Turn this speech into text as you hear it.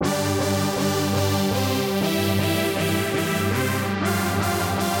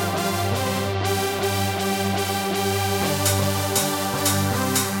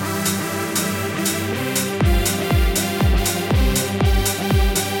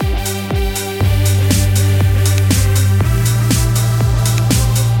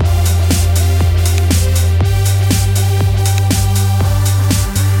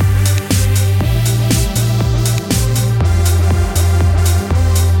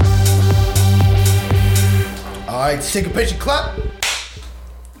right, syncopation clap.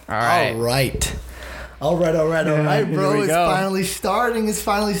 All right. All right, bro. we It's go. finally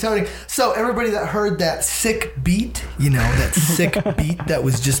starting. So everybody that heard that sick beat, that sick beat that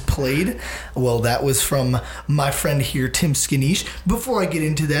was just played, well, that was from my friend here, Tim Skinish. Before I get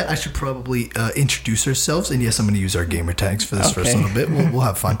into that, I should probably introduce ourselves. And yes, I'm going to use our gamer tags for this first little bit. We'll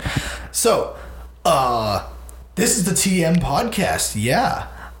have fun. So, this is the TM podcast. Yeah.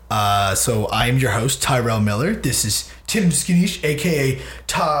 So I'm your host, Tyrell Miller. This is Tim Skinish, a.k.a.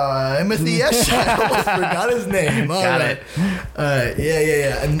 Timothy S. I almost forgot his name. Got it.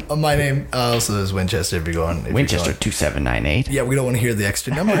 Yeah. And my name also is Winchester, if you're going. Winchester 2798. Yeah, we don't want to hear the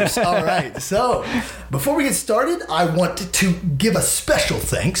extra numbers. All right. So, before we get started, I want to give a special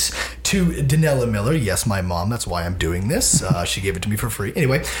thanks to Danella Miller. Yes, my mom. That's why I'm doing this. She gave it to me for free.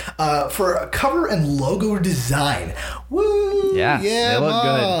 Anyway, for a cover and logo design. Woo! Yeah, they look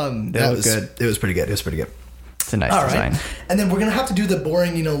good. Mom. They look good. It was pretty good. It's a nice All design. right. And then we're going to have to do the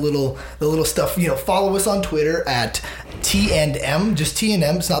boring, the little stuff. Follow us on Twitter at T&M, just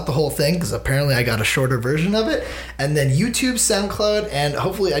T&M. It's not the whole thing because apparently I got a shorter version of it. And then YouTube, SoundCloud, and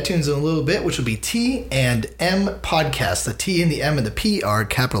hopefully iTunes in a little bit, which will be T&M Podcast. The T and the M and the P are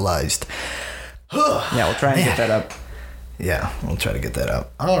capitalized. Yeah, we'll try and get that up. Yeah, we'll try to get that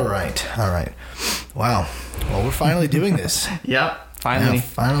up. All right. Wow. Well, we're finally doing this. Yep. Yeah,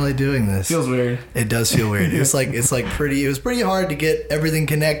 finally doing this. Feels weird. It does feel weird. It was pretty hard to get everything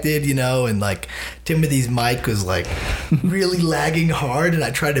connected, and like Timothy's mic was like really lagging hard, and I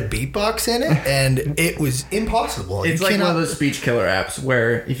tried to beatbox in it, and it was impossible. It's like one of those speech killer apps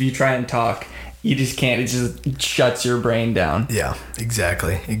where if you try and talk, you just can't. It just shuts your brain down. Yeah,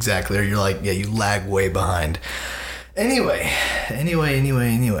 exactly. Or you're like, you lag way behind. Anyway.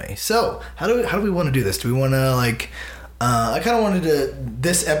 So how do we want to do this? Do we want to I kind of wanted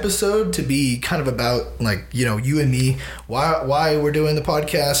this episode to be kind of about you and me, why we're doing the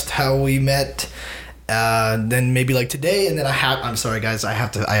podcast, how we met, then maybe today, and then I'm sorry guys, I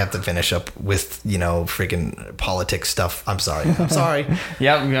have to finish up with freaking politics stuff. I'm sorry.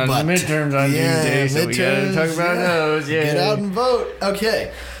 Yep, we got the midterms on Tuesday, so we gotta talk about those. Yeah, get out and vote.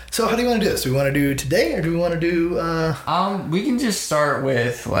 Okay. So how do you want to do this? Do we want to do today, or do we want to do? We can just start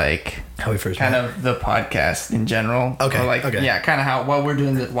with how we first kind met. of the podcast in general. Okay. Or okay. Yeah, kind of what we're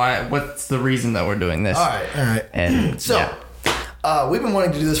doing. What's the reason that we're doing this? All right. And so, we've been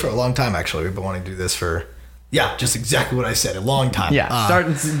wanting to do this for a long time. Actually, we've been wanting to do this for just exactly what I said, a long time. Yeah, start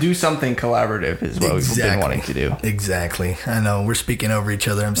and do something collaborative is what we've been wanting to do. Exactly. I know we're speaking over each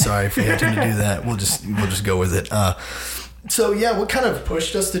other. I'm sorry if we had to do that. We'll just go with it. So what kind of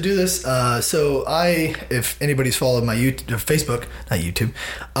pushed us to do this? If anybody's followed my Facebook, not YouTube,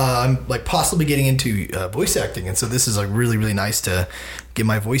 I'm possibly getting into voice acting, and so this is really, really nice to get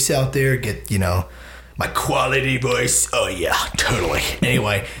my voice out there, get my quality voice. Oh yeah, totally.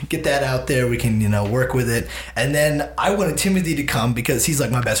 Anyway, get that out there. We can work with it, and then I wanted Timothy to come because he's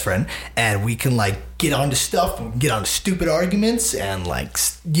my best friend, and we can get onto stuff, we can get on stupid arguments, and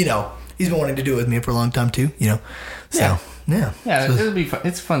he's been wanting to do it with me for a long time too. So. Yeah. Yeah, it'll be fun.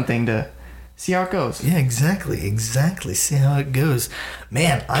 It's a fun thing to see how it goes. Yeah, exactly. See how it goes.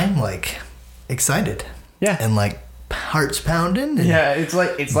 Man, I'm excited. Yeah. And hearts pounding. And it's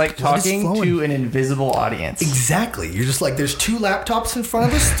like talking to an invisible audience. Exactly. You're just there's 2 laptops in front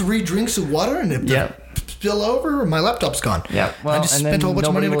of us, 3 drinks of water, and if they spill over, my laptop's gone. Yeah. Well, I just spent a whole bunch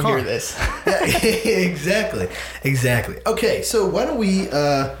of money in the car. Hear this. Yeah, exactly. Okay, so why don't we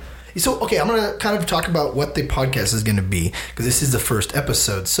I'm going to kind of talk about what the podcast is going to be, because this is the first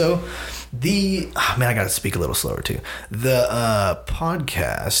episode. So I got to speak a little slower too. The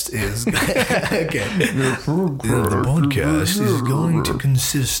podcast is okay. The podcast is going to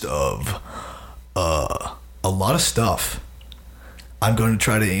consist of a lot of stuff. I'm going to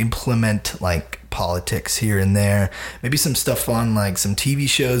try to implement politics here and there, maybe some stuff on some TV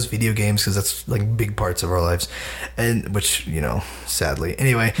shows, video games, because that's big parts of our lives, and which sadly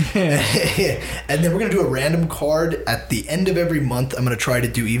anyway. And then we're gonna do a random card at the end of every month. I'm gonna try to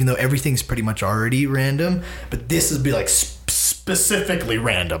do, even though everything's pretty much already random, but this would be specifically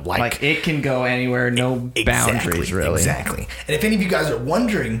random, it can go anywhere, no boundaries really. Exactly. And if any of you guys are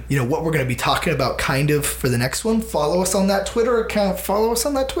wondering what we're going to be talking about kind of for the next one, follow us on that Twitter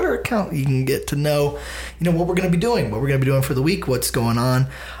account. You can get to know what we're going to be doing, for the week, what's going on.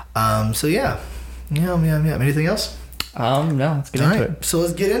 Yeah. Anything else? No, let's get into it. So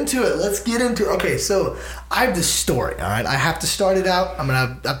let's get into it. Okay, so I have this story, all right? I have to start it out. I'm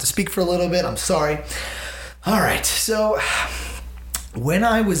going to have to speak for a little bit. I'm sorry. All right, so when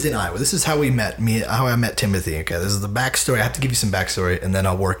I was in Iowa, this is how how I met Timothy. Okay, this is the backstory. I have to give you some backstory, and then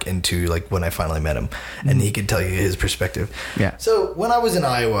I'll work into like when I finally met him, and he can tell you his perspective. Yeah. So when I was in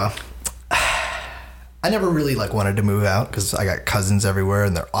Iowa, I never really like wanted to move out because I got cousins everywhere,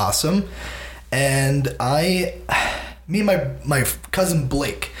 and they're awesome. And me and my cousin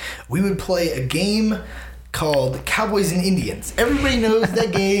Blake, we would play a game called Cowboys and Indians. Everybody knows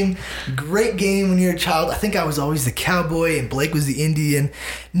that game. Great game when you're a child. I think I was always the cowboy and Blake was the Indian.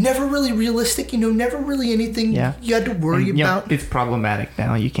 Never really realistic, never really anything you had to worry about. It's problematic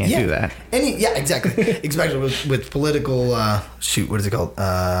now. You can't do that. Exactly. Especially with political, what is it called?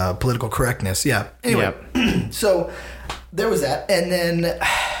 Political correctness. Yeah. Anyway, so there was that. And then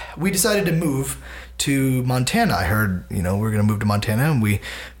we decided to move to Montana. I heard, we were going to move to Montana, and we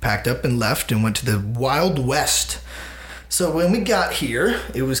packed up and left and went to the Wild West. So when we got here,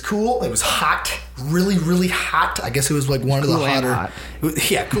 it was cool. It was hot, really, really hot. I guess it was like one of the hotter. Hot.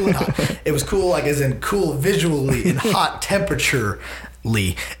 Cool and hot. It was cool, like as in cool visually and hot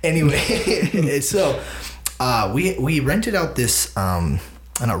temperaturely. Anyway, so we rented out this. Not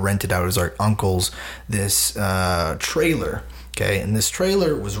rented out. It was our uncle's. This trailer. Okay, and this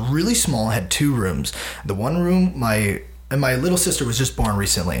trailer was really small, had 2 rooms. The one room, my little sister was just born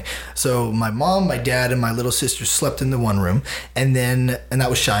recently. So my mom, my dad, and my little sister slept in the one room. And that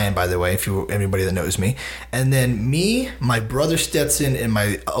was Cheyenne, by the way, anybody that knows me. And then me, my brother Stetson, and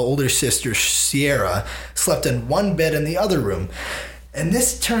my older sister Sierra slept in one bed in the other room. And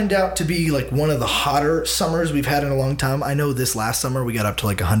this turned out to be like one of the hotter summers we've had in a long time. I know this last summer we got up to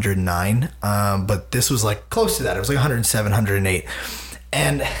like 109, but this was like close to that. It was like 107, 108.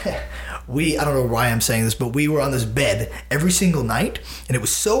 And I don't know why I'm saying this, but we were on this bed every single night, and it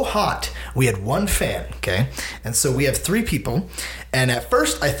was so hot. We had one fan, okay? And so we have 3 people. And at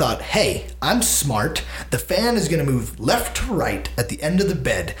first I thought, hey, I'm smart. The fan is going to move left to right at the end of the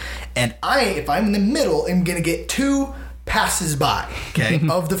bed. And if I'm in the middle, I'm going to get 2 passes by, okay,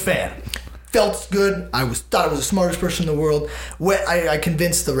 of the fan. Felt good. Thought I was the smartest person in the world. I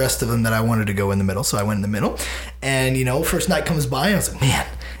convinced the rest of them that I wanted to go in the middle, so I went in the middle. And, first night comes by, and I was like, man,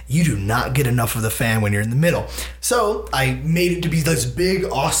 you do not get enough of the fan when you're in the middle. So I made it to be this big,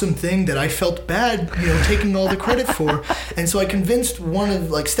 awesome thing that I felt bad, taking all the credit for. And so I convinced one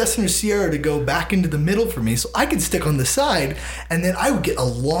of, like, Stetson or Sierra to go back into the middle for me so I could stick on the side, and then I would get a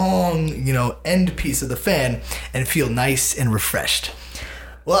long, end piece of the fan and feel nice and refreshed.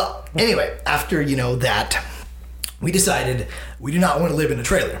 Well, anyway, after, that, we decided we do not want to live in a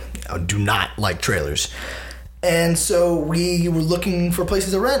trailer. I do not like trailers. And so we were looking for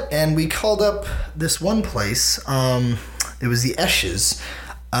places to rent, and we called up this one place. It was the Esches,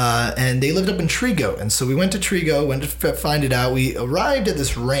 and they lived up in Trigo. And so we went to Trigo, went to find it out. We arrived at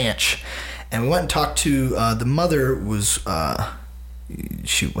this ranch, and we went and talked to the mother was...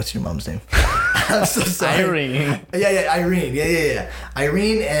 what's your mom's name? I'm so sorry. Irene. Yeah, Irene. Yeah.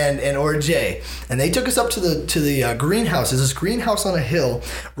 Irene and Orjay. And they took us up to the greenhouse. There's this greenhouse on a hill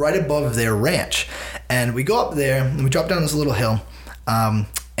right above their ranch. And we go up there, and we drop down this little hill.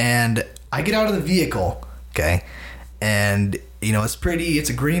 And I get out of the vehicle, okay? And, it's pretty. It's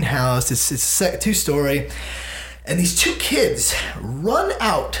a greenhouse. It's 2-story. And these 2 kids run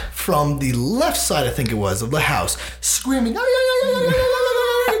out from the left side, I think it was, of the house, screaming,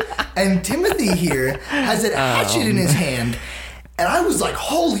 and Timothy here has a hatchet in his hand. And I was like,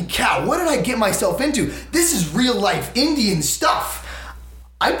 holy cow, what did I get myself into? This is real life Indian stuff.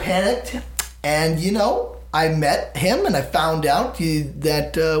 I panicked, and, I met him, and I found out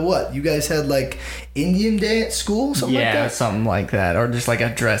that, you guys had, like, Indian Day at school? Something like that? Yeah, something like that. Or just, like,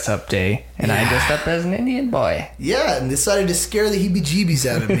 a dress-up day. And I dressed up as an Indian boy. Yeah, and decided to scare the heebie-jeebies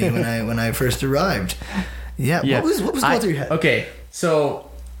out of me when I first arrived. Yeah. What was going through your head? Okay, so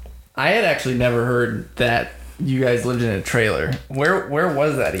I had actually never heard that you guys lived in a trailer. Where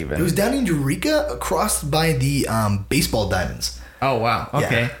was that even? It was down in Eureka, across by the baseball diamonds. Oh wow!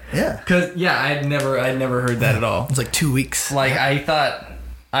 Okay, yeah. Because I'd never heard that at all. It was like 2 weeks. Like I thought,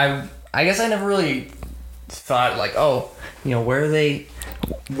 I guess I never really thought like, were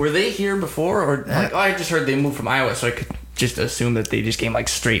they here before, or like, I just heard they moved from Iowa, so I could just assume that they just came like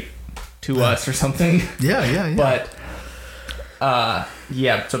straight to us or something. Yeah. But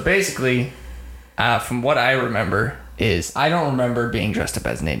so basically, from what I remember is I don't remember being dressed up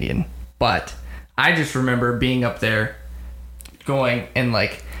as an Indian, but I just remember being up there, going and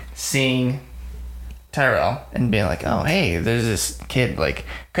like seeing Tyrell and being like, oh hey, there's this kid, like,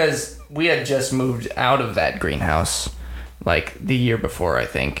 because we had just moved out of that greenhouse like the year before, I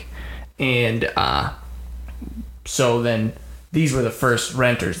think, and so then these were the first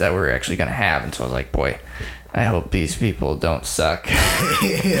renters that we were actually going to have. And so I was like, boy, I hope these people don't suck.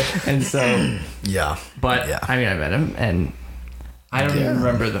 And so, yeah. But yeah. I mean, I met him, and I don't even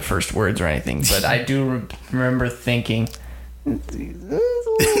remember the first words or anything, but I do remember thinking, this is a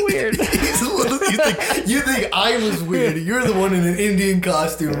little weird. you think I was weird. You're the one in an Indian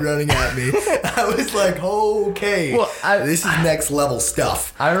costume running at me. I was like, okay, well, this is next level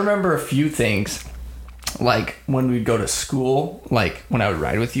stuff. I remember a few things, like when we'd go to school, like when I would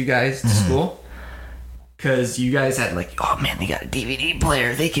ride with you guys to school. Because you guys had like, oh man, they got a DVD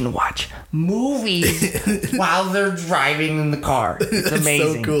player. They can watch movies while they're driving in the car. It's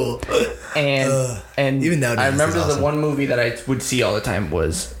amazing. So cool. And even nowadays, I remember awesome. the one movie that I would see all the time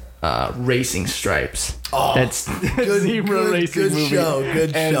was Racing Stripes. Oh, that's good, zebra racing good movie.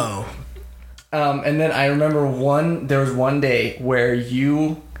 Good show. And then I remember there was one day where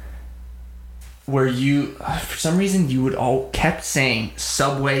you for some reason you would all kept saying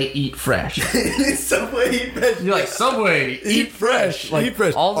Subway eat fresh. Subway eat fresh. You're like, Subway eat fresh. Like, eat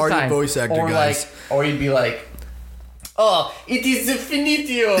fresh. All the time. Voice actor, or guys. or you'd be like, oh, it is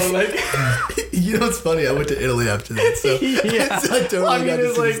finitio. Like, you know what's funny? I went to Italy after that, so yeah. so I totally well, I mean, got to it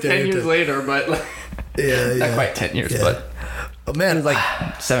was see the like 10 years stereotype. later, but like, Yeah, not quite 10 years, but oh man, it was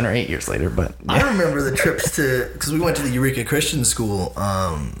like 7 or 8 years later. But yeah. I remember the trips because we went to the Eureka Christian School.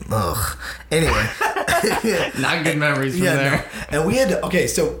 Anyway, Not good memories from there. No. And we had to, okay.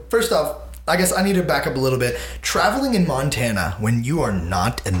 So first off, I guess I need to back up a little bit. Traveling in Montana when you are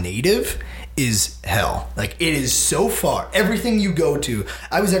not a native is hell. Like, it is so far. Everything you go to.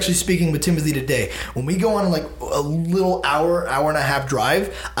 I was actually speaking with Timothy today. When we go on like a little hour and a half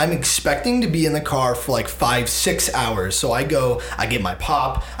drive, I'm expecting to be in the car for like 5-6 hours. So I go, I get my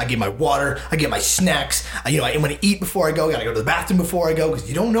pop, I get my water, I get my snacks. I want to eat before I go. I gotta go to the bathroom before I go because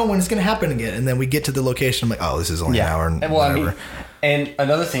you don't know when it's gonna happen again. And then we get to the location. I'm like, oh, this is only an hour and well, whatever. I mean, and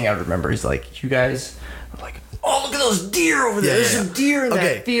another thing I remember is like you guys were like, oh, look at those deer over there. There's some deer in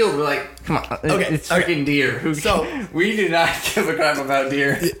that field. We're like, come on. It's freaking deer. So we do not give a crap about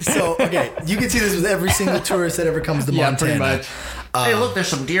deer. So, okay, you can see this with every single tourist that ever comes to Montana. Pretty much. Hey, look, there's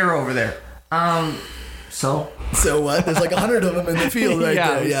some deer over there. So what? There's like 100 of them in the field right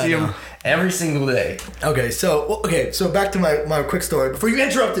there. Yeah, see them every single day. Okay, so back to my quick story before you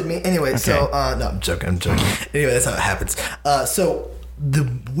interrupted me. Anyway, so no, I'm joking. Anyway, that's how it happens. So the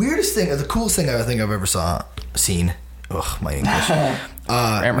weirdest thing, or the coolest thing I think I've ever seen. Ugh, my English.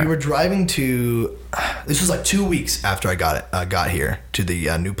 We were driving to. This was like 2 weeks after I got here to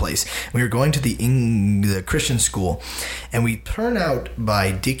the new place. We were going to the Christian school, and we turn out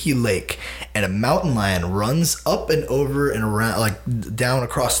by Dickey Lake, and a mountain lion runs up and over and around, like down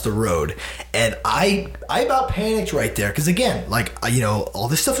across the road. And I about panicked right there because again, like all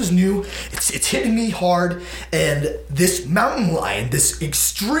this stuff is new. It's hitting me hard, and this mountain lion, this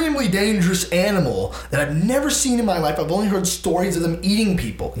extremely dangerous animal that I've never seen in my life. I've only heard stories of them eating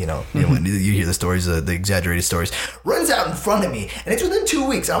people. When you hear the stories, the exaggerated stories, runs out in front of me, and it's within 2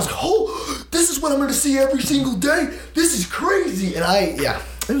 weeks. I was like, oh, this is what I'm going to see every single day. This is crazy. And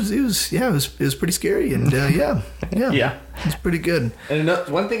it was pretty scary, and yeah, it was pretty good. And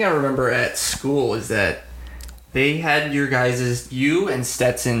one thing I remember at school is that they had you and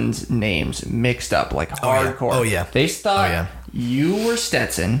Stetson's names mixed up like hardcore. Oh yeah. They thought you were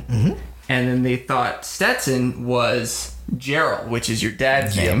Stetson, and then they thought Stetson was Gerald, which is your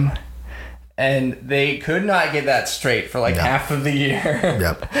dad's name. And they could not get that straight for like half of the year.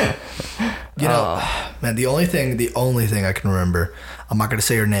 Yep. Man, the only thing I can remember, I'm not going to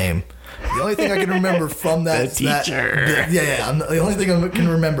say her name. The only thing I can remember from that teacher. The only thing I can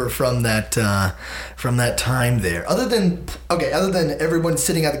remember from that time there, other than everyone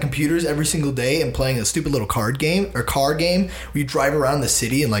sitting at the computers every single day and playing a stupid little car game where you drive around the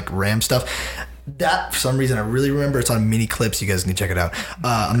city and like ram stuff. That for some reason I really remember. It's on mini clips. You guys can check it out.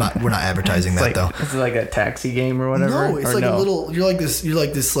 We're not advertising that though. It's like a taxi game or whatever. No, it's like a little. You're like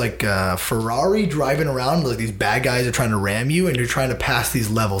this Ferrari driving around. Like these bad guys are trying to ram you, and you're trying to pass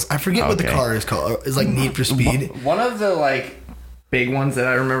these levels. I forget what the car is called. It's like Need for Speed. One of the like big ones that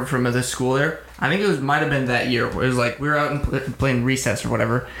I remember from the school there. I think might have been that year. Where it was like we were out and playing recess or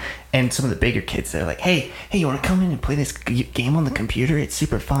whatever, and some of the bigger kids they're like, "Hey, you want to come in and play this game on the computer? It's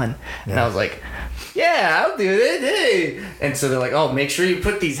super fun." Yeah. And I was like, "Yeah, I'll do it." Hey. And so they're like, "Oh, make sure you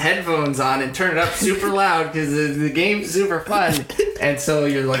put these headphones on and turn it up super loud because the game's super fun." And so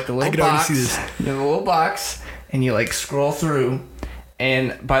you're like the little box, and you like scroll through,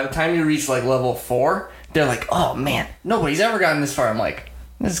 and by the time you reach like level 4, they're like, "Oh man, nobody's ever gotten this far." I'm like,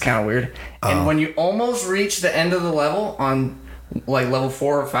 this is kind of weird. And when you almost reach the end of the level on like level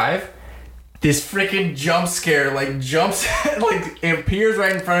 4 or 5, this freaking jump scare, like jumps, like it appears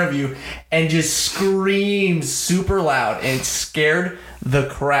right in front of you and just screams super loud, and it scared the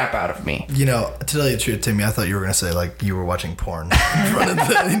crap out of me. You know, to tell you the truth, Timmy, I thought you were going to say, like, you were watching porn in front of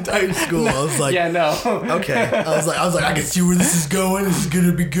the entire school. I was like, Yeah, no. okay. I was like, I can see where this is going. This is going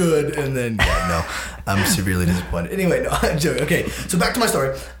to be good. And then, yeah, no, I'm severely disappointed. Anyway, no, I'm joking. Okay, so back to my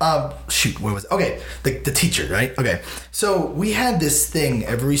story. Shoot, where was it? Okay, the teacher, right? Okay, so we had this thing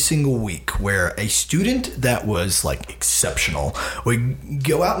every single week where a student that was, like, exceptional would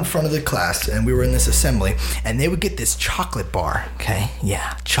go out in front of the class, and we were in this assembly, and they would get this chocolate bar, okay?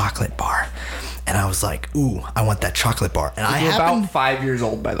 Yeah, chocolate bar. And I was like, ooh, I want that chocolate bar. And I You're happened... about 5 years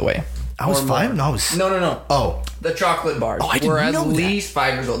old, by the way. I was Or 5? more. No, I was... No. Oh. The chocolate bars I didn't were at know that. least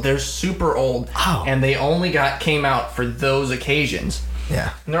 5 years old. They're super old. Oh. And they only came out for those occasions.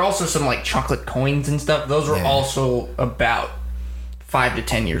 Yeah. And there are also some like chocolate coins and stuff. Those were Yeah. also about 5 to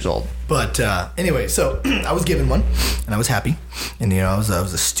 10 years old. But anyway, so I was given one, and I was happy. And, you know, I was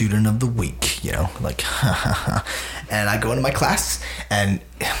a student of the week, you know, like, and I go into my class, and...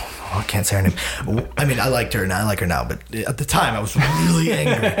 I can't say her name. I mean, I liked her, and I like her now, but at the time, I was really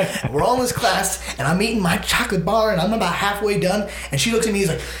angry. We're all in this class, and I'm eating my chocolate bar, and I'm about halfway done, and she looks at me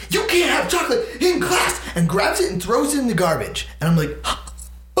and is like, you can't have chocolate in class, and grabs it and throws it in the garbage. And I'm like,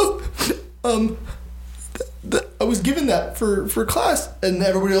 I was given that for class. And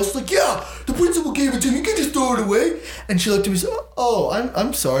everybody else was like, yeah, the principal gave it to me, you can just throw it away. And she looked at me and said, oh,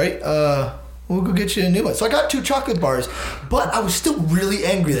 I'm sorry, we'll go get you a new one. So I got 2 chocolate bars, but I was still really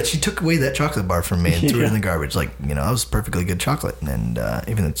angry that she took away that chocolate bar from me and threw it in the garbage. Like, you know, that was perfectly good chocolate. And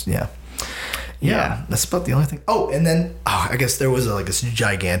even it's, yeah, that's about the only thing. Oh, and then, I guess there was this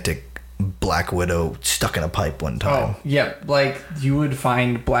gigantic Black Widow stuck in a pipe one time. Oh, yeah. Like, you would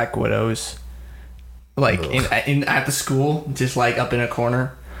find Black Widows, like, in at the school, just, like, up in a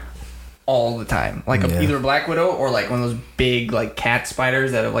corner all the time. Like, either a Black Widow or, like, one of those big, like, cat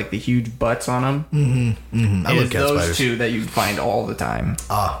spiders that have, like, the huge butts on them. Mm-hmm. I love cat those spiders. 2 that you'd find all the time.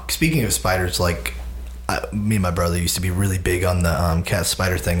 Speaking of spiders, like, me and my brother used to be really big on the cat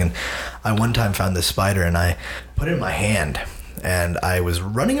spider thing, and I one time found this spider, and I put it in my hand, and I was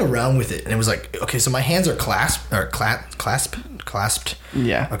running around with it, and it was like, okay, so my hands are clasped.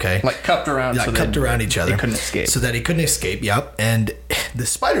 Yeah. Okay. Like cupped around. Yeah, cupped around each other. They couldn't escape. So that he couldn't escape, yep. And the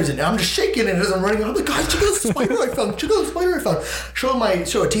spider's in there. I'm just shaking it as I'm running. I'm like, guys, check out the spider I found. Check out the spider I found. Show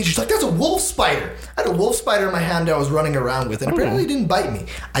a teacher. She's like, that's a wolf spider. I had a wolf spider in my hand that I was running around with, and apparently it didn't bite me.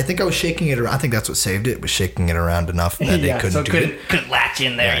 I think I was shaking it around. I think that's what saved it, was shaking it around enough that it couldn't so do couldn't, it. couldn't latch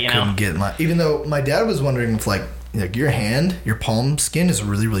in there, I couldn't get even though my dad was wondering if, like your hand, your palm skin is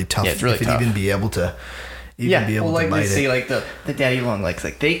really, really tough. Yeah, it's really if tough. You'd even be able to be able like to bite they say, it. like the daddy long legs,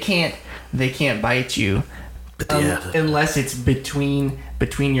 like they can't bite you unless it's between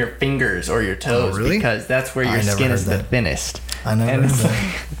your fingers or your toes, really? Because that's where I your never skin heard is the that. thinnest. I never And heard it's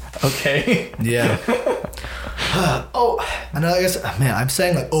that. Okay. Yeah. And I guess, man, I'm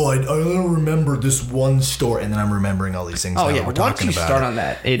saying like, I don't remember this one story, and then I'm remembering all these things. Oh now yeah. we're Once talking you about start it. on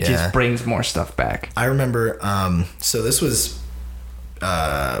that, it just brings more stuff back. I remember. So this was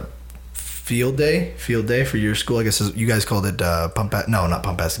field day for your school. I guess you guys called it pump. No, not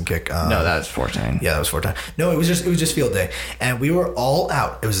pump pass and kick. No, that was 410. Yeah, that was 4 times. No, it was just field day, and we were all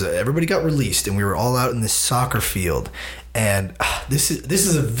out. It was everybody got released, and we were all out in this soccer field. And this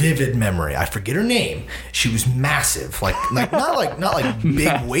is a vivid memory. I forget her name. She was massive, like not like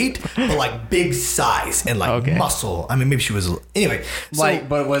big weight, but like big size and like muscle. I mean, maybe she was anyway. So,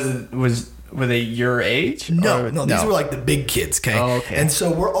 but were they your age? No, these were like the big kids, okay? Oh, okay. And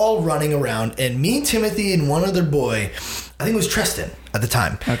so we're all running around, and me, Timothy, and one other boy, I think it was Tristan at the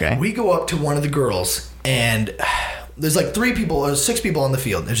time. Okay. We go up to one of the girls, and there's like 3 people or 6 people on the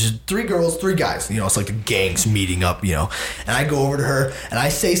field. There's just 3 girls, 3 guys. You know, it's like the gangs meeting up, you know. And I go over to her, and I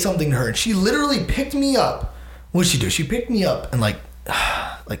say something to her, and she literally picked me up. What did she do? She picked me up and like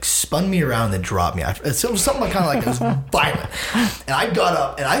spun me around and then dropped me. It was something kind of like it was violent. And I got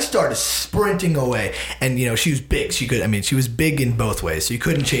up and I started sprinting away. And you know, she was big. She was big in both ways, so you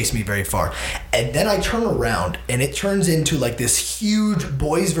couldn't chase me very far. And then I turn around and it turns into like this huge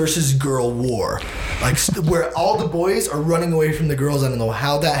boys versus girl war, like where all the boys are running away from the girls. I don't know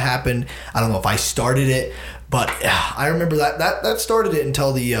how that happened. I don't know if I started it. But I remember that started it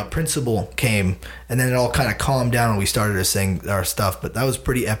until the principal came, and then it all kind of calmed down and we started to sing our stuff. But that was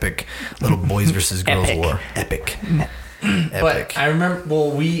pretty epic, little boys versus girls war. Epic. But I remember,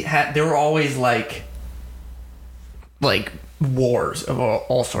 there were always like wars of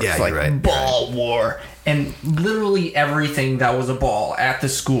all sorts, Yeah, like you're right. ball war, and literally everything that was a ball at the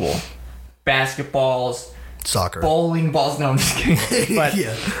school, basketballs, Soccer. bowling balls. No, I'm just kidding. But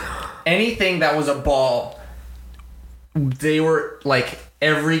Yeah. anything that was a ball, they were like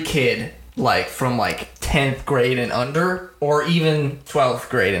every kid, like from like 10th grade and under, or even 12th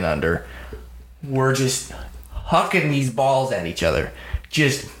grade and under, were just hucking these balls at each other,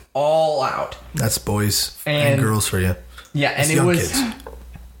 just all out. That's boys and girls for you. Yeah, That's and it was, kids.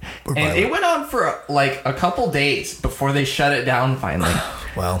 and it went on for like a couple days before they shut it down finally.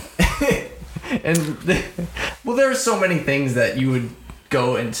 Well, And well, there were so many things that you would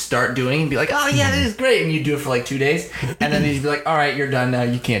go and start doing and be like, oh yeah, this is great, and you do it for like 2 days, and then you'd be like, all right, you're done now,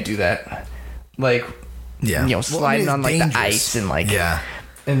 you can't do that. Like, yeah, you know, sliding on like dangerous. the ice and like, yeah.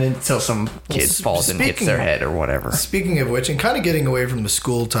 and then until some kid falls and hits their head or whatever. Speaking of which, and kind of getting away from the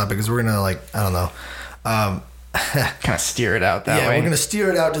school topic, because we're gonna, like, I don't know, kind of steer it out that way. we're gonna steer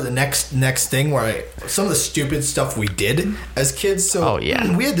it out to the next thing where some of the stupid stuff we did as kids. So we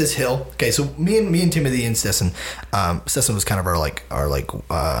had this hill. Okay, so me and Timothy and Sesson, Sesson was kind of our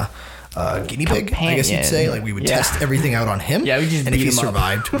guinea pig, I guess you'd say. Like, we would test everything out on him. Yeah, we just and if beat he him up.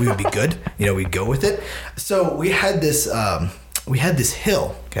 survived, we would be good. You know, we'd go with it. So we had this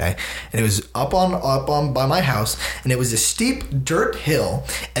hill, okay, and it was up on by my house, and it was a steep dirt hill,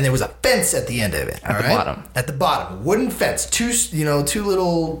 and there was a fence at the end of it. At the bottom, wooden fence, two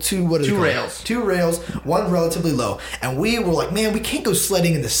rails, one relatively low, and we were like, man, we can't go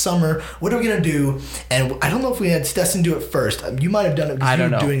sledding in the summer. What are we gonna do? And I don't know if we had Stetson do it first. You might have done it because you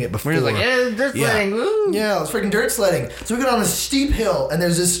were doing it before. We were like, dirt sledding, woo! Yeah, it's freaking dirt sledding. So we get on a steep hill, and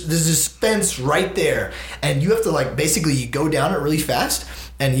there's this fence right there, and you have to, like, basically you go down it really fast,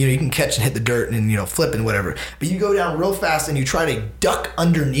 and you can catch and hit the dirt and flip and whatever. But you go down real fast and you try to duck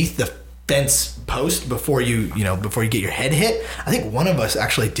underneath the fence post before you get your head hit. I think one of us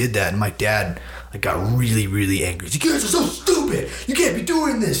actually did that, and my dad got really, really angry. He's like, you guys are so stupid. You can't be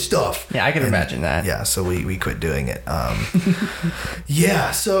doing this stuff. Yeah, I can imagine that. Yeah, so we quit doing it.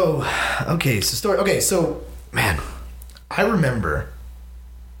 Yeah, so man, I remember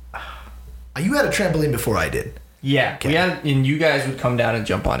you had a trampoline before I did. Yeah, we had, and you guys would come down and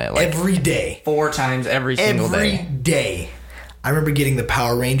jump on it like every day, 4 times every single day. Every day. I remember getting the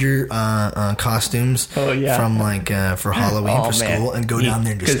Power Ranger costumes from for Halloween for school, and go down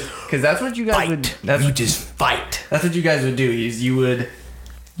there and just because that's what you guys would. Just fight. That's what you guys would do. Is you'd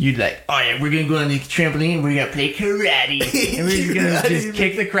like, oh yeah, we're gonna go on the trampoline, we're gonna play karate, and we're gonna just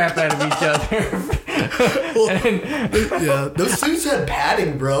kick the crap out of each other. Yeah, those suits had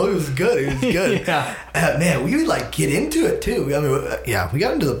padding, bro. It was good. Yeah. Man, we would get into it too. I mean, we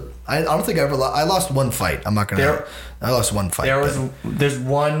got into the. I don't think I lost one fight. I'm not gonna. I lost one fight. There's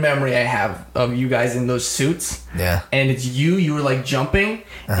one memory I have of you guys in those suits. Yeah. And it's you were like jumping,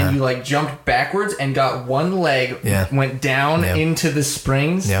 and you jumped backwards and got one leg, went down into the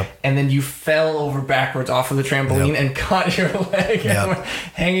springs, and then you fell over backwards off of the trampoline and caught your leg and were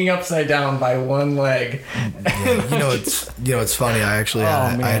hanging upside down by one leg. Yeah. It's funny. I actually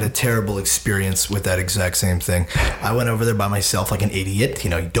I had a terrible experience with that exact same thing. I went over there by myself like an idiot.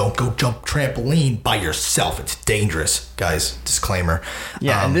 You don't go jump trampoline by yourself. It's dangerous. Guys, disclaimer.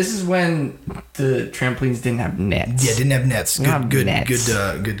 Yeah, and this is when the trampolines didn't have nets. Yeah, didn't have nets.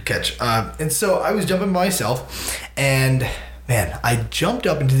 Good catch. And so I was jumping by myself, and man, I jumped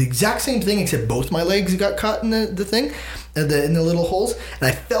up into the exact same thing, except both my legs got caught in the thing, in the little holes, and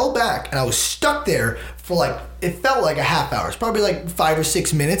I fell back, and I was stuck there for it felt like a half hour. It's probably like 5 or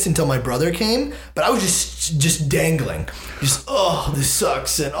 6 minutes until my brother came, but I was just dangling. This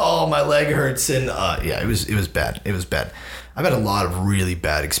sucks, and my leg hurts, and it was bad. It was bad. I've had a lot of really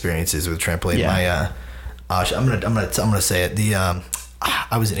bad experiences with trampoline. Yeah. I'm gonna say it.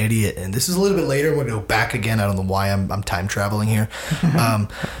 I was an idiot, and this is a little bit later. We're gonna go back again. I don't know why I'm time traveling here,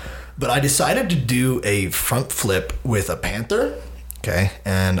 but I decided to do a front flip with a panther. Okay,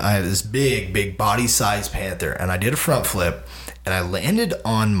 and I had this big body size panther, and I did a front flip, and I landed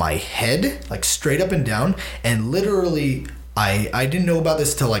on my head straight up and down, and literally. I didn't know about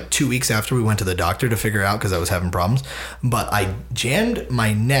this until 2 weeks after we went to the doctor to figure out because I was having problems. But I jammed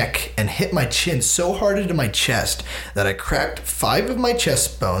my neck and hit my chin so hard into my chest that I cracked 5 of my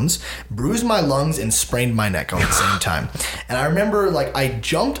chest bones, bruised my lungs, and sprained my neck all at the same time. And I remember I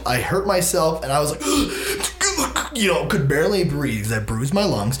jumped, I hurt myself, and I was could barely breathe because I bruised my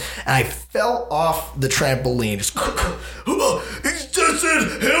lungs, and I fell off the trampoline. Just,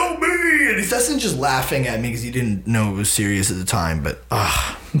 Stetson, help me! And Stetson just laughing at me because he didn't know it was serious at the time. But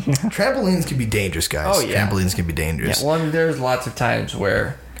trampolines can be dangerous, guys. Oh yeah, trampolines can be dangerous. Yeah, well, there's lots of times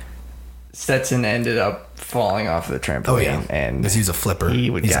where Stetson ended up falling off the trampoline. Oh yeah, and because he's a flipper.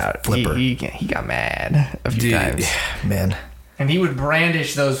 He's a flipper. He got mad a few times. Man. And he would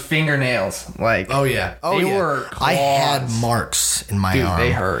brandish those fingernails. Like, Oh yeah. Oh They yeah. were I had claws. marks in my dude, arm.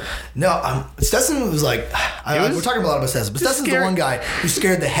 they hurt. No, Stetson was like, we're talking a lot about Stetson, but Stetson's the scary. one guy who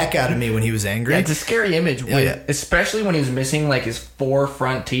scared the heck out of me when he was angry. It's a scary image, yeah. especially when he was missing like his 4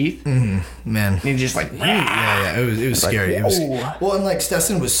 front teeth. Man. And he just like, Yeah, it was scary. It was whoa. well, and like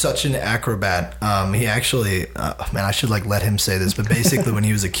Stetson was such an acrobat. He actually, man, I should like let him say this, but basically, when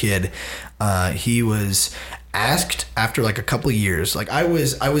he was a kid, he was asked after like a couple of years. Like I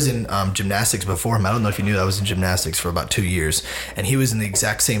was in gymnastics before him. I don't know if you knew that I was in gymnastics for about 2 years, and he was in the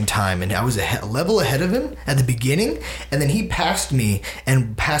exact same time, and I was a level ahead of him at the beginning, and then he passed me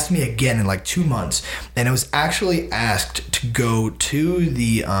again in like 2 months, and I was actually asked to go to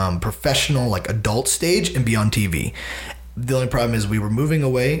the professional like adult stage and be on TV. The only problem is we were moving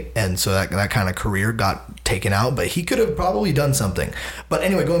away, and so that kind of career got taken out, but he could have probably done something. But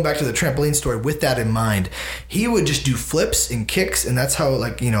anyway, going back to the trampoline story, with that in mind, he would just do flips and kicks, and that's how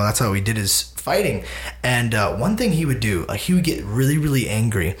that's how he did his fighting. And one thing he would do, he would get really, really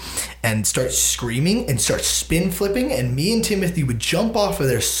angry and start screaming and start spin flipping, and me and Timothy would jump off of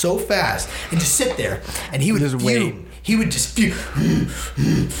there so fast and just sit there, and he would Just wait. fume. He would just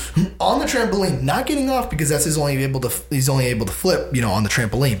on the trampoline, not getting off because that's he's only able to flip, on the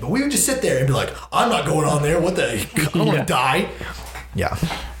trampoline. But we would just sit there and be like, I'm not going on there. What the? I don't want to die. Yeah,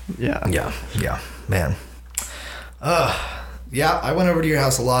 man. Yeah. I went over to your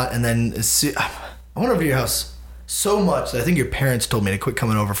house a lot, and then I went over to your house so much that I think your parents told me to quit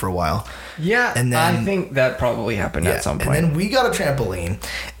coming over for a while. yeah. And then I think that probably happened at some point. And then we got a trampoline,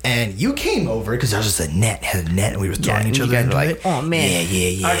 and you came over because there was just a net, and we were throwing each other guys into were like, it. oh man,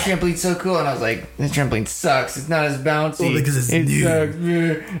 Yeah. our trampoline's so cool. And I was like, this trampoline sucks. It's not as bouncy. Well, because it's new. Sucks.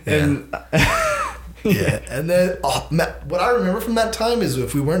 And Yeah, and then what I remember from that time is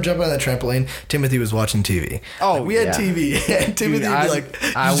if we weren't jumping on that trampoline, Timothy was watching TV. Oh, we had yeah. TV, and Timothy would be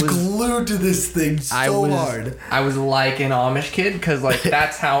like, I just was glued to this thing so hard. I was like an Amish kid because like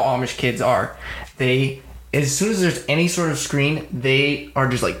that's how Amish kids are. They, as soon as there's any sort of screen, they are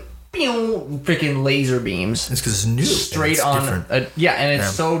just like pew, freaking laser beams. It's because it's new, Straight and it's on. different. And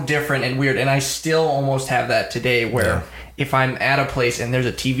it's so different and weird. And I still almost have that today where Yeah. if I'm at a place and there's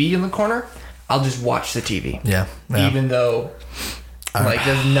a TV in the corner, I'll just watch the TV. Yeah. Even though like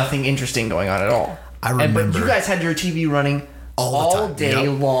there's nothing interesting going on at all. I remember. But you guys had your TV running All the all time. day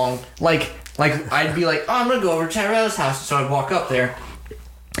Yep. long. Like I'd be like, oh, I'm gonna go over to Tyrella's house. So I'd walk up there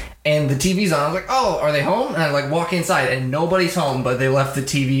and the TV's on. I was like, oh, are they home? And I'd like walk inside and nobody's home, but they left the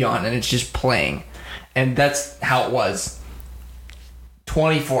TV on and it's just playing. And that's how it was.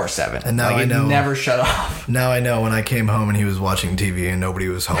 24/7. And now like, I it know. never shut off. Now I know when I came home and he was watching TV and nobody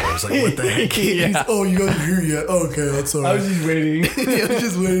was home. I was like, what the heck? Yeah. Oh, you guys are here yet? Okay, that's all right. just waiting. I was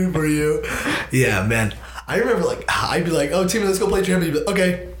just waiting for you. Yeah, man. I remember I'd be like, oh, Timmy, let's go play trampoline. He'd be like,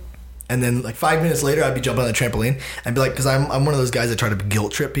 okay. And then 5 minutes later, I'd be jumping on the trampoline. I'd be like, because I'm one of those guys that try to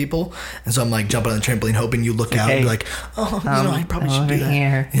guilt trip people. And so I'm like jumping on the trampoline, hoping you look out and be like, oh, I probably should do over that.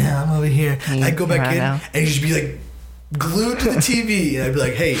 here. Yeah, I'm over here. And I'd go back right in now. and you'd just be like glued to the TV. And I'd be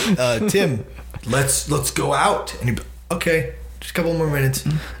like, hey, Tim, let's go out. And he'd be okay, just a couple more minutes.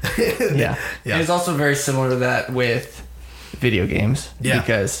 Yeah. Yeah. It's also very similar to that with video games. Yeah.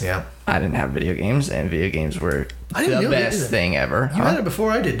 Because Yeah. I didn't have video games, and video games were I didn't the know that best either. thing ever. You had it before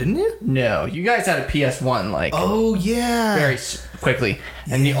I did, didn't you? No, you guys had a PS1 like Oh, yeah. very quickly,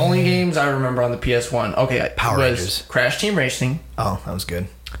 and the only games I remember on the PS1, Power was Rangers. Crash Team Racing, Oh, that was good.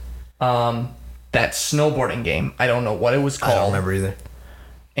 that snowboarding game. I don't know what it was I don't called, remember either.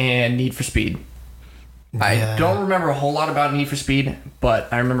 and Need for Speed. I Yeah. don't remember a whole lot about Need for Speed, but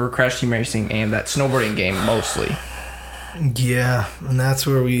I remember Crash Team Racing and that snowboarding game mostly. Yeah, and that's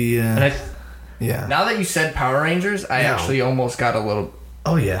where we. And Yeah. now that you said Power Rangers, I No. actually almost got a little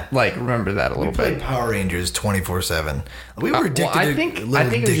Oh yeah. remember that a little We played bit. Power Rangers 24/7. We were addicted. I to think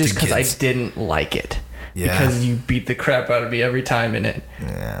little it was just addicted because I kids. didn't like it. Yeah. Because you beat the crap out of me every time in it.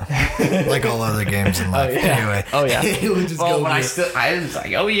 Yeah. Like all other games in life. Anyway. Oh yeah. It would just well, go but with- I was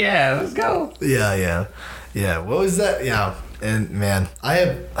like, oh yeah, let's go. Yeah. What was that? Yeah. And man, I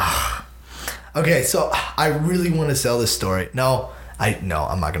have. Okay, so I really want to sell this story.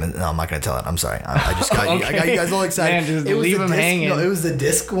 I'm not gonna tell it. I'm sorry. I just got you. I got you guys all excited. Man, just it was leave the them disc, hanging. No, it was the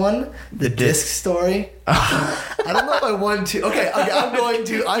disc one. The disc story. I don't know if I want to. Okay, I'm going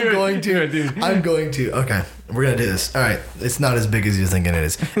to. I'm going to. Okay, we're gonna do this. All right. It's not as big as you're thinking it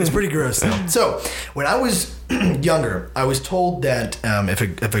is. It's pretty gross though. So when I was younger, I was told that if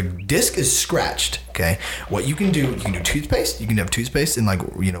a disc is scratched, okay, what you can do toothpaste. You can have toothpaste and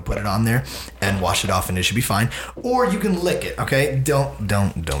put it on there and wash it off, and it should be fine. Or you can lick it. Okay, don't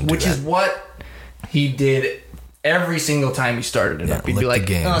do Which that. is what he did every single time you started it up. You'd be lick like, the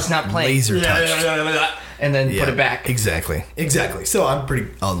game. "No, it's not playing." Laser touch. And then put it back. Exactly. So I'm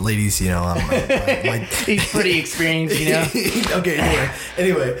pretty, ladies, I'm He's pretty experienced, Okay,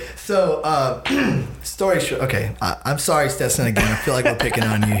 anyway, so story short. Okay, I'm sorry, Stetson. Again, I feel like we're picking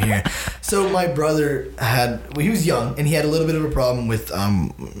on you here. So my brother he was young, and he had a little bit of a problem with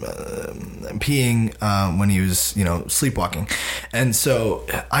peeing when he was, sleepwalking, and so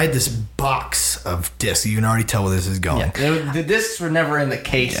I had this box of discs. You can already tell where this is going. Yeah, the discs were never in the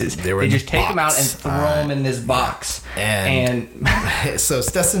cases. Yeah, they just take them out and throw them in this box. And so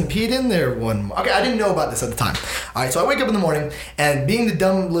Stetson peed in there one. Okay, I didn't know about this at the time. All right, so I wake up in the morning, and being the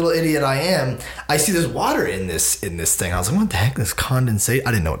dumb little idiot I am, I see there's water in this thing. I was like, what the heck? This condensate?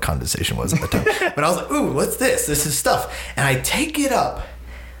 I didn't know what condensation was at the time, but I was like, ooh, what's this? This is stuff. And I take it up,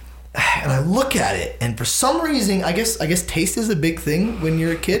 and I look at it, and for some reason, I guess taste is a big thing when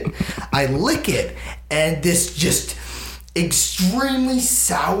you're a kid. I lick it, and this just extremely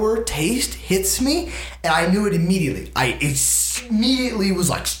sour taste hits me, and I knew it immediately. I immediately was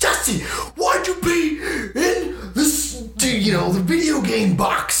like, Stassi, why'd you be in this, the video game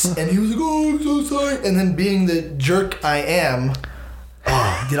box? And he was like, oh, I'm so sorry. And then being the jerk I am,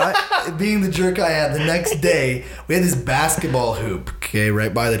 being the jerk I am, the next day we had this basketball hoop,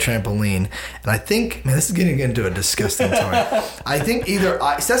 right by the trampoline, and I think, man, this is getting into a disgusting story. I think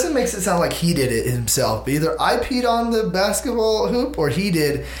Stetson makes it sound like he did it himself, but either I peed on the basketball hoop or he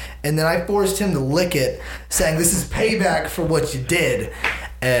did, and then I forced him to lick it, saying, "This is payback for what you did."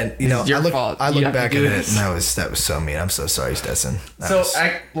 And I look back at it, and that was so mean. I'm so sorry, Stetson. That's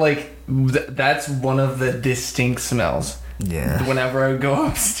one of the distinct smells. Yeah. Whenever I go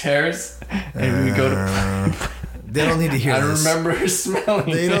upstairs and we go to... They don't need to hear this. I remember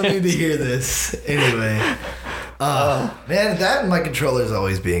smelling They don't need to hear this. Anyway. Man, that and my controller's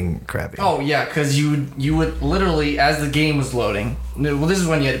always being crappy. Oh, yeah, because you would literally, as the game was loading... Well, this is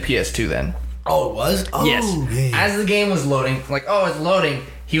when you had a PS2 then. Oh, it was? Oh, yes. Yeah. As the game was loading, like, it's loading,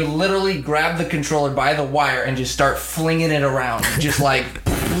 he would literally grab the controller by the wire and just start flinging it around. Just like...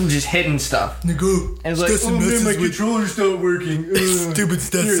 just hitting stuff. And it's like, my controller's not working. Stupid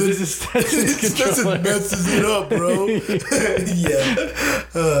Stetson. Here, this is Stetson's controller. Stetson messes it up, bro.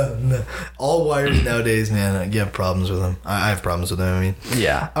 Yeah. No. All wires nowadays, man, you have problems with them. I have problems with them, I mean.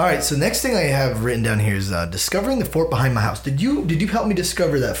 Yeah. All right, so next thing I have written down here is discovering the fort behind my house. Did you help me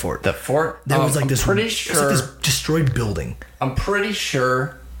discover that fort? The fort? There was like this. Pretty It sure. was like this destroyed building. I'm pretty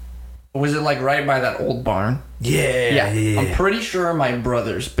sure. Was it like right by that old barn? Yeah. I'm pretty sure my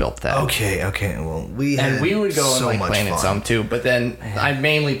brothers built that. Okay. Well, we would go so and much play in it fun. some too, but then I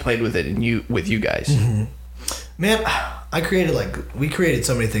mainly played with it with you guys. Mm-hmm. Man, we created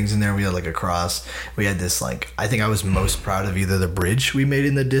so many things in there. We had like a cross. We had this I think I was most proud of either the bridge we made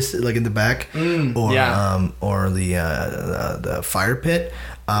in the in the back, or the fire pit.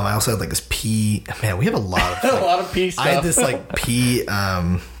 I also had like this pea. Man, we have a lot of a lot of pea stuff. I had this pea.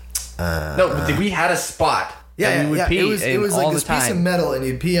 But we had a spot. Yeah, we would pee it was all like this the time. piece of metal, and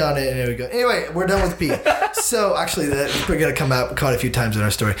you'd pee on it, and it would go. Anyway, we're done with pee. So actually, we're gonna come out caught a few times in our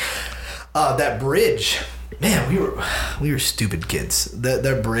story. That bridge, man, we were stupid kids.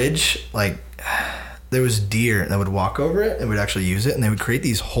 That bridge, there was deer that would walk over it and would actually use it, and they would create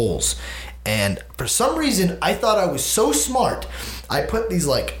these holes. And for some reason, I thought I was so smart. I put these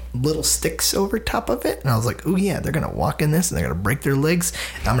little sticks over top of it, and I was like, "Oh yeah, they're gonna walk in this, and they're gonna break their legs.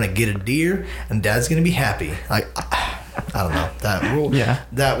 And I'm gonna get a deer, and Dad's gonna be happy." I don't know that rule. Yeah,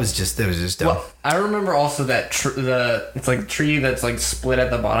 that was just dumb. Well, I remember also that it's like a tree that's split at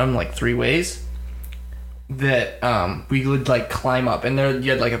the bottom 3 ways. That we would climb up, and there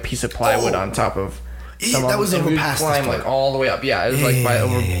you had a piece of plywood on top of. That was over past climb all the way up. Yeah, it was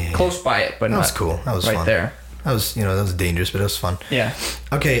close by it, but that not was cool. That was right fun. there. That was that was dangerous, but it was fun. Yeah.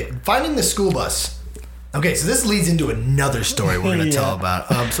 Okay, finding the school bus. Okay, so this leads into another story we're going to tell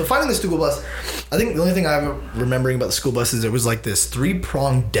about. So finding the school bus, I think the only thing I'm remembering about the school bus is it was this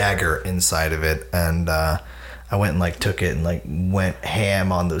 3-pronged dagger inside of it, and I went and took it and went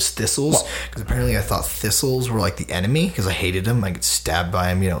ham on those thistles, because apparently I thought thistles were the enemy, because I hated them. I get stabbed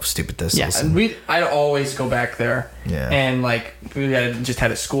by them, stupid thistles. Yeah, and I'd always go back there. Yeah. And we just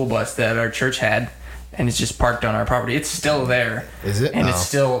had a school bus that our church had, and it's just parked on our property. It's still there. Is it? And it's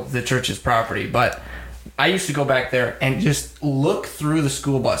still the church's property, but I used to go back there and just look through the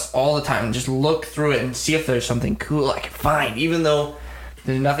school bus all the time, and just look through it and see if there's something cool I can find, even though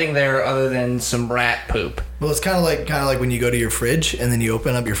there's nothing there other than some rat poop. Well, it's kind of like when you go to your fridge and then you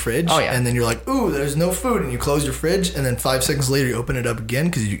open up your fridge, and then you're like, "Ooh, there's no food," and you close your fridge, and then 5 seconds later you open it up again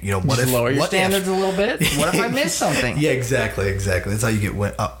because you know what just if lower your what standards if? a little bit. What if I miss something? Yeah, exactly. That's how you get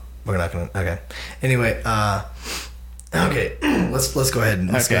We're not gonna. Okay. Anyway, okay. Let's go ahead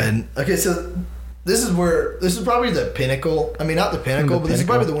and Okay, so this is probably the pinnacle. I mean, not the pinnacle, but this is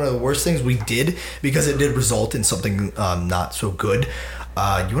probably one of the worst things we did because it did result in something not so good.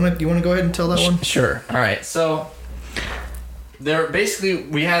 You wanna go ahead and tell that one? Sure. All right. So there was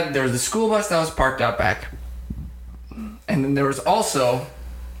the school bus that was parked out back, and then there was also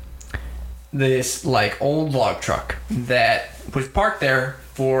this like old log truck that was parked there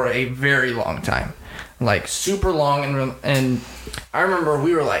for a very long time, like super long. And I remember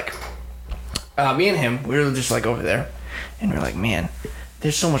we were like, me and him, we were just like over there, and we were like, man,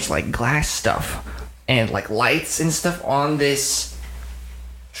 there's so much like glass stuff and like lights and stuff on this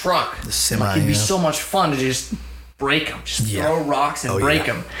truck. The semi, like, it'd be so much fun to just break them, throw rocks and break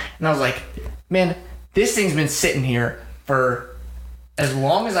them. And I was like, man, this thing's been sitting here for as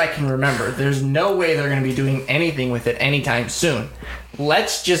long as I can remember. There's no way they're going to be doing anything with it anytime soon.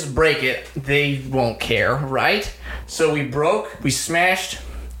 Let's just break it. They won't care, right? So we smashed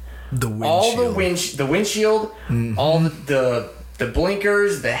the windshield. All the windshield, all the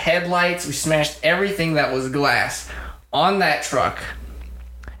blinkers, the headlights. We smashed everything that was glass on that truck.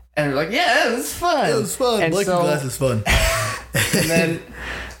 And we're like, yeah, it was fun. It was fun. And Breaking glass is fun. And then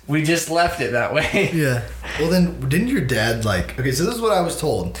we just left it that way. Yeah. Well, then, didn't your dad, like... Okay, so this is what I was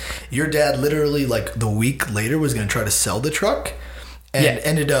told. Your dad literally, like, the week later was going to try to sell the truck. And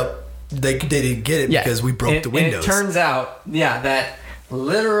ended up... They didn't get it because we broke the windows. And it turns out, that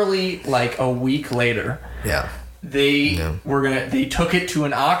literally, like, a week later... Yeah. They took it to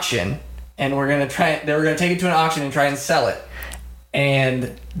an auction. And they were going to take it to an auction and try and sell it.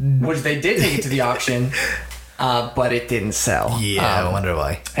 And... Which they did take it to the auction... but it didn't sell. Yeah, I wonder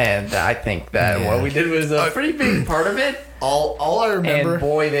why. And I think that what we did was a pretty big part of it. All I remember... And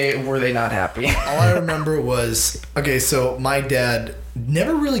boy, were they not happy. All I remember was... Okay, so my dad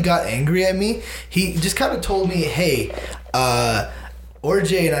never really got angry at me. He just kind of told me, hey,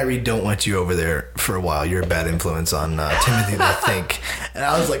 RJ and Irene don't want you over there for a while. You're a bad influence on Timothy, I think. And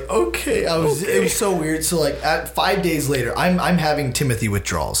I was like, okay. It was so weird. So like 5 days later, I'm having Timothy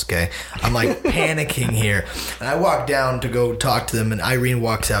withdrawals. Okay, I'm like panicking here, and I walk down to go talk to them, and Irene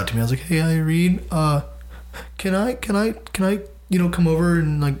walks out to me. I was like, hey, Irene, can I come over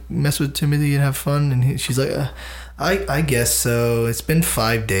and like mess with Timothy and have fun? And she's like, I guess so. It's been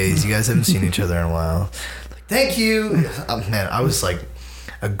 5 days. You guys haven't seen each other in a while. Like, thank you. Man, I was like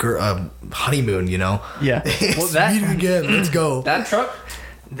a honeymoon, you know? Yeah. Well, meet again. Let's go. That truck,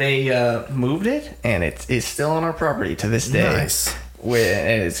 they moved it, and it's still on our property to this day. Nice.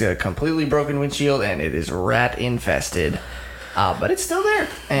 And it's a completely broken windshield, and it is rat infested. But it's still there.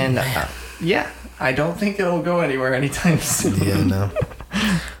 And I don't think it'll go anywhere anytime soon. Yeah, no.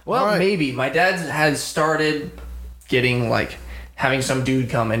 Well, maybe. My dad has started getting like having some dude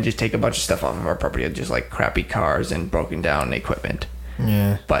come and just take a bunch of stuff off of our property, just like crappy cars and broken down equipment.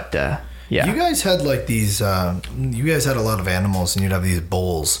 Yeah. But you guys had like these you guys had a lot of animals, and you'd have these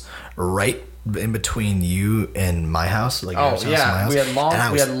bulls right in between you and my house. Like my house.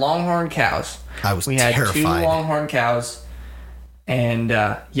 We had longhorn cows. We had terrified. 2 longhorn cows. And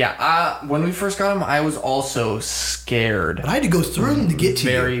when we first got them, I was also scared. But I had to go through them to get to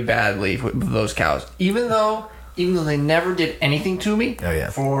very badly with those cows. Even though they never did anything to me,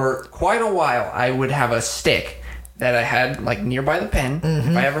 for quite a while, I would have a stick that I had like nearby the pen.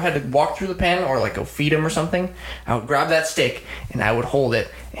 If I ever had to walk through the pen or like go feed them or something, I would grab that stick and I would hold it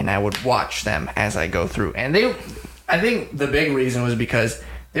and I would watch them as I go through. And I think the big reason was because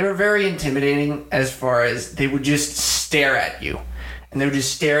they were very intimidating, as far as they would just stare at you. And they would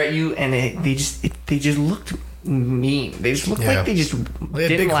just stare at you, and they just looked mean. They just looked like they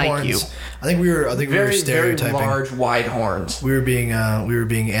didn't like horns. you. I think we were stereotyping. Very large, wide horns. We were being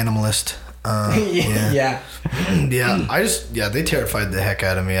animalist. Yeah. They terrified the heck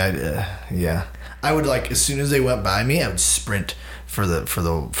out of me. I would, like, as soon as they went by me, I would sprint for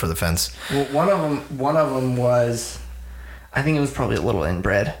the fence. Well, one of them was, I think it was probably a little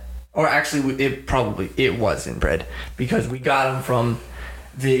inbred. Or actually, it was inbred, because we got them from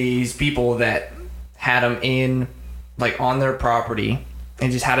these people that had them in, like, on their property,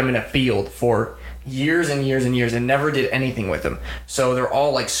 and just had them in a field for years and years and years, and never did anything with them. So they're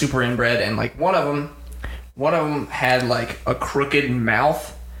all like super inbred, and like one of them had like a crooked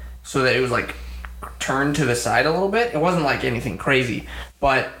mouth, so that it was like turned to the side a little bit. It wasn't like anything crazy,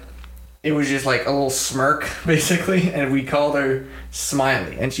 but it was just like a little smirk, basically, and we called her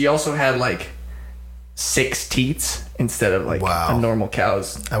Smiley. And she also had like 6 teats instead of like a normal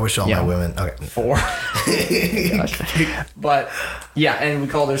cow's. I wish all my women. Okay. 4. But yeah, and we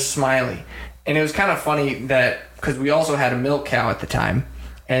called her Smiley. And it was kind of funny that, because we also had a milk cow at the time,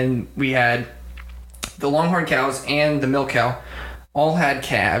 and we had the Longhorn cows and the milk cow all had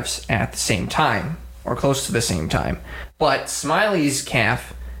calves at the same time, or close to the same time. But Smiley's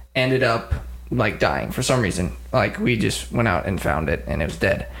calf ended up like dying for some reason. Like we just went out and found it and it was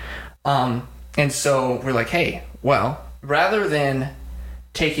dead. And so we're like, hey, well, rather than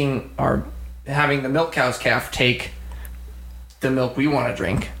having the milk cow's calf take the milk we want to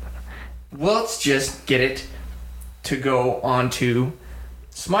drink, let's just get it to go onto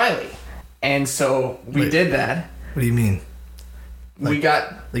Smiley. And so we did that. What do you mean? We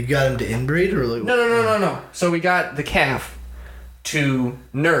got... Like you got him to inbreed or like... No. So we got the calf to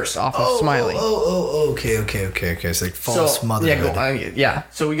nurse off of Smiley. Okay. It's like false motherhood. Yeah.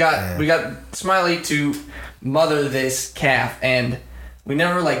 So we got Smiley to mother this calf, and we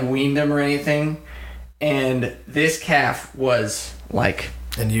never like weaned him or anything. And this calf was like...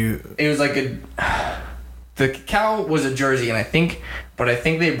 It was like the cow was a Jersey, and I think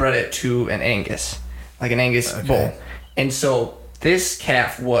they bred it to an Angus. Like an Angus bull. And so this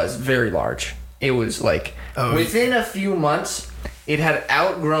calf was very large. It was like... within a few months... It had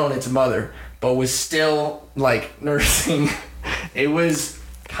outgrown its mother, but was still like nursing. It was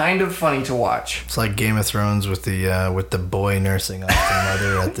kind of funny to watch. It's like Game of Thrones with the boy nursing off the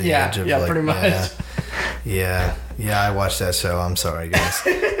mother at the edge of like, pretty much. Yeah, I watched that show. I'm sorry, guys.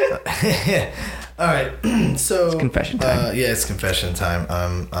 All right, so it's confession time. It's confession time.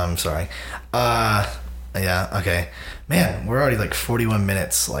 I'm sorry. Yeah, okay. Man, we're already like 41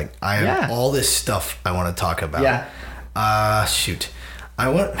 minutes. Like I have all this stuff I want to talk about. Yeah. Shoot. I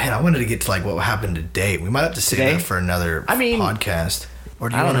wanted to get to like what happened today. We might have to save that for another podcast. Or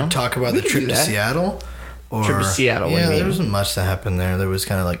do you want to talk about the trip to Seattle? Or, trip to Seattle. Yeah, there wasn't much that happened there. There was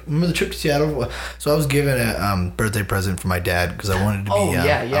kind of like, remember the trip to Seattle? So I was given a birthday present for my dad because I wanted to be.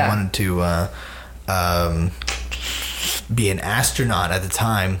 I wanted to be an astronaut at the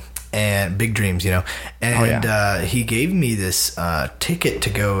time. And big dreams, you know. And he gave me this ticket to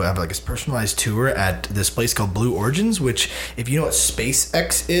go have like this personalized tour at this place called Blue Origins, which, if you know what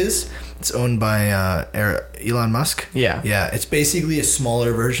SpaceX is, it's owned by Elon Musk. Yeah. Yeah, it's basically a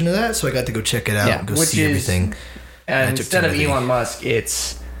smaller version of that. So I got to go check it out and go see everything. And instead of Elon Musk,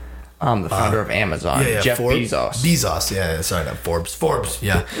 it's the founder of Amazon, Jeff Bezos. Yeah, sorry, not Forbes.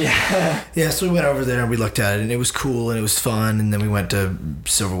 Yeah. Yeah, so we went over there and we looked at it and it was cool and it was fun, and then we went to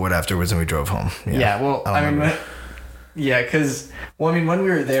Silverwood afterwards and we drove home. Because when we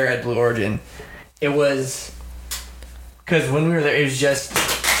were there at Blue Origin, it was... Because when we were there, it was just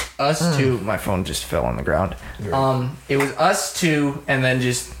us two. My phone just fell on the ground. It was us two and then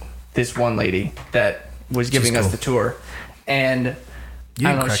just this one lady that was giving us the tour. And...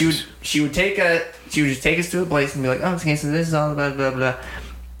 I don't know. She would just take us to a place and be like, "Oh, okay, so this is all blah blah blah,"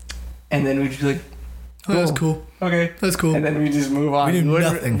 and then we'd just be like, "Oh, that's cool. Okay, that's cool." And then we just move on. We knew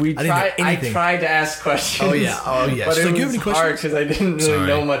nothing. I tried to ask questions. Oh yeah. But so it was hard because I didn't really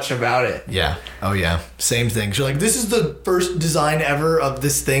know much about it. Yeah. Oh yeah. Same thing. She's like, "This is the first design ever of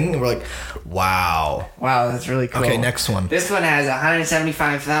this thing," and we're like, "Wow, that's really cool." Okay, next one. This one has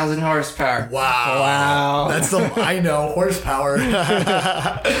 175,000 horsepower. Wow. That's I know horsepower.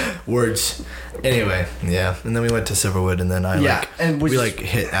 Words. Anyway, yeah, and then we went to Silverwood, and then we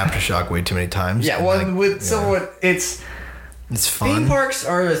hit Aftershock way too many times. Yeah, well, with Silverwood, it's fun. Theme parks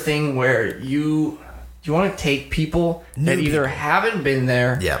are a thing where you want to take people that either haven't been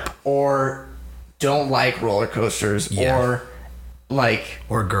there, or don't like roller coasters, or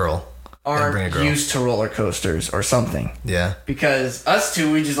girl. Aren't used to roller coasters or something. Yeah. Because us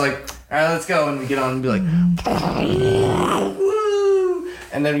two, we just like, all right, let's go, and we get on and be like, woo!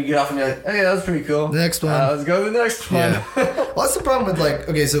 And then we get off and be like, okay, that was pretty cool. Next one. Let's go to the next one. Yeah. Well, that's the problem with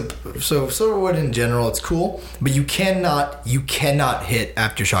so Silverwood in general, it's cool, but you cannot hit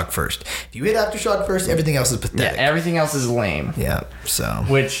Aftershock first. If you hit Aftershock first, everything else is pathetic. Yeah, everything else is lame. Yeah. So.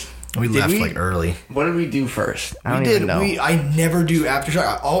 Which. We left early. What did we do first? I don't even know. I never do Aftershock.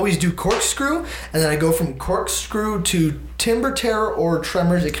 I always do Corkscrew, and then I go from Corkscrew to Timber Terror or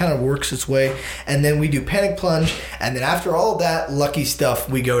Tremors. It kind of works its way. And then we do Panic Plunge, and then after all that lucky stuff,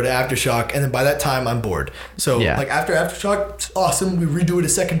 we go to Aftershock, and then by that time, I'm bored. So, after Aftershock, it's awesome. We redo it a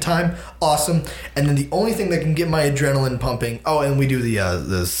second time. Awesome. And then the only thing that can get my adrenaline pumping... Oh, and we do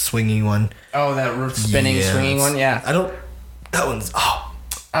the swinging one. Oh, that spinning, swinging one? Yeah. That one's...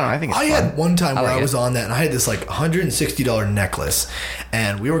 I don't know, I think it's fun. fun. Had one time where I was on that and I had this like $160 necklace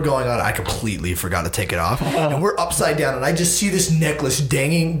and we were going on. I completely forgot to take it off and we're upside down and I just see this necklace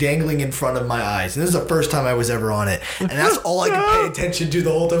dangling in front of my eyes. And this is the first time I was ever on it. And that's all I could pay attention to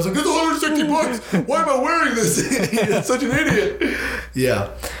the whole time. I was like, it's $160. Why am I wearing this? That's such an idiot.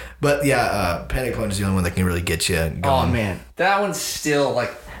 Yeah. But yeah, panic plunge is the only one that can really get you going. Oh man, that one's still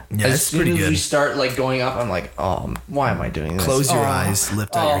like. Yeah, as it's soon pretty as good. you start like going up, I'm like, oh, why am I doing this? Close your Oh, eyes,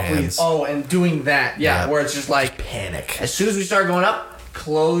 lift out your hands. Please. Oh, and doing that, Yeah. where it's just like Panic. as soon as we start going up,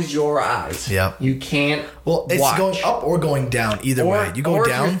 close your eyes. Yeah. You can't. Well, it's watch. going up or going down. Either way, you go or if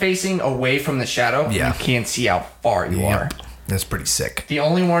down. you're facing away from the shadow, Yeah. you can't see how far you are. Yep. That's pretty sick. The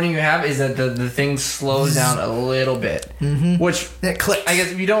only warning you have is that the thing slows down a little bit, which It clicks. I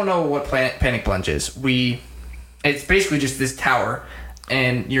guess if you don't know what panic plunge is, it's basically just this tower,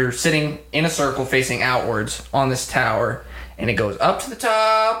 and you're sitting in a circle facing outwards on this tower, and it goes up to the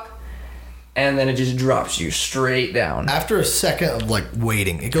top, and then it just drops you straight down. After a second of like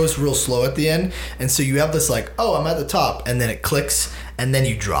waiting, it goes real slow at the end, and so you have this like, oh, I'm at the top, and then it clicks, and then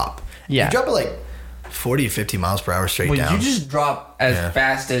you drop. Yeah. You drop it like 40 to 50 miles per hour straight Well, down. you just drop as Yeah.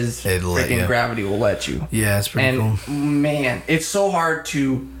 fast as It'll let freaking you. gravity will let you. Yeah, it's pretty And cool. man, it's so hard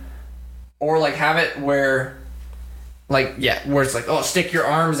to, or like have it where, like where it's like, oh, stick your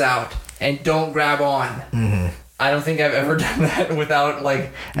arms out and don't grab on. Mm-hmm. I don't think I've ever done that without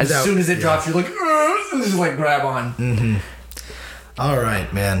like as soon as it drops, you're like, and just like grab on. Mm-hmm. All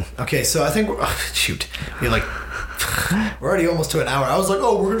right, man. Okay, so I think shoot, you're like. We're already almost to an hour. I was like,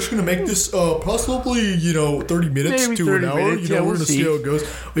 oh, we're just going to make this possibly, 30 minutes Maybe to 30 an hour. minutes. Yeah, we're we'll going to see see. how it goes.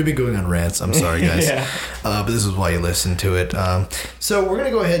 We've been going on rants. I'm sorry, guys. Yeah. But this is why you listen to it. So we're going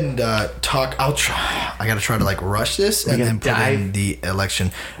to go ahead and talk. I got to try to like rush this and then put in the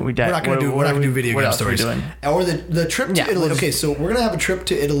election. We're not going to do video game stories. Or the trip to Italy. Okay, so we're going to have a trip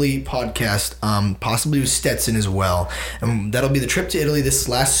to Italy podcast, possibly with Stetson as well. And that'll be the trip to Italy this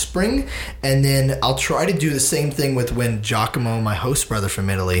last spring. And then I'll try to do the same thing with when Giacomo, my host brother from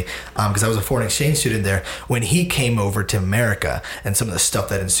Italy, because I was a foreign exchange student there, when he came over to America and some of the stuff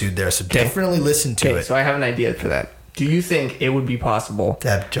that ensued there. So definitely listen to it. So I have an idea for that. Do you think it would be possible To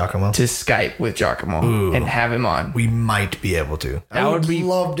have Giacomo. to Skype with Giacomo and have him on? We might be able to. I would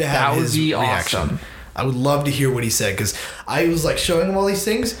love to have his reaction. Awesome. I would love to hear what he said because I was like showing him all these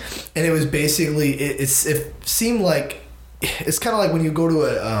things, and it was basically it seemed like it's kind of like when you go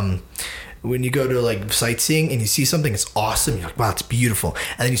to like sightseeing and you see something that's awesome, you're like, wow, it's beautiful,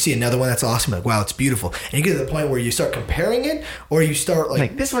 and then you see another one that's awesome, like, wow, it's beautiful, and you get to the point where you start comparing it, or you start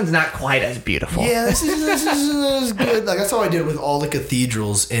like This one's not quite as beautiful. yeah, this is good. Like that's how I did with all the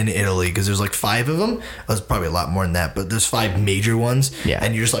cathedrals in Italy because there's like 5 of them. There's probably a lot more than that, but there's 5 major ones. Yeah.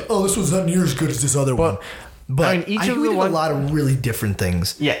 And you're just like, oh, this one's not near as good as this other one. But I mean, each of we the did ones- a lot of really different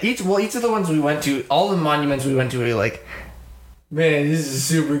things. Yeah, each of the ones we went to, all the monuments we went to, were like, man, this is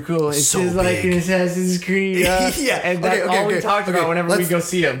super cool. It's So just like big. an Assassin's Creed. Yeah, and that's all we talked about whenever we Let's- go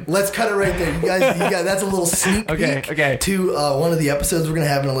see them. Let's cut it right there. You guys, that's a little sneak peek Okay. to one of the episodes we're going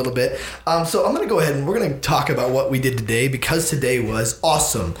to have in a little bit. So I'm going to go ahead and we're going to talk about what we did today because today was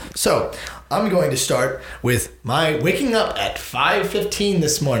awesome. So I'm going to start with my waking up at 5:15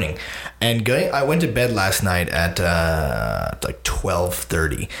 this morning and I went to bed last night at like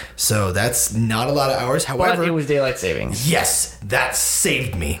 12:30. So that's not a lot of hours. However, But it was daylight savings. yes, that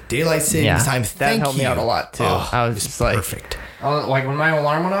saved me. Daylight savings time. that Thank helped you. me out a lot too. Oh, I was it's just like, perfect. like when my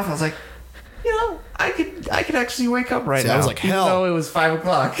alarm went off, I was like, I could actually wake up right See, now. I was like, hell. Even though it was 5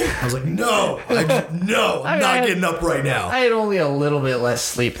 o'clock. I was like, no, I'm I not getting up right now. I had only a little bit less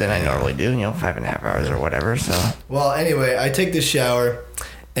sleep than I normally do, 5.5 hours or whatever. So Well, anyway, I take this shower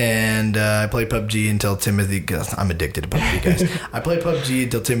and I play PUBG until Timothy. Cause I'm addicted to PUBG, guys. I play PUBG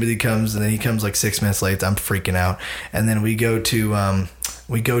until Timothy comes, and then he comes like 6 minutes late. I'm freaking out, and then we go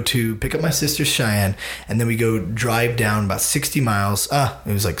to pick up my sister Cheyenne, and then we go drive down about 60 miles.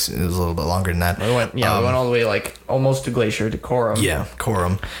 It was a little bit longer than that. we went all the way like almost to Glacier to Coram. Yeah,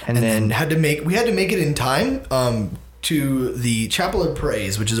 Coram, and then we had to make it in time to the Chapel of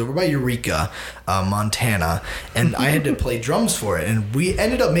Praise, which is over by Eureka, Montana, and I had to play drums for it, and we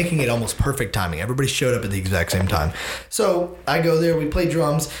ended up making it almost perfect timing. Everybody showed up at the exact same time. So I go there, we play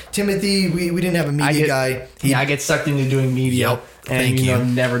drums. Timothy, we didn't have a media guy. I get sucked into doing media. Yep. And Thank you. I've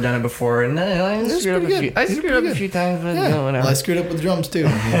never done it before, and I screwed up a few times, but whatever. Well, I screwed up with drums too.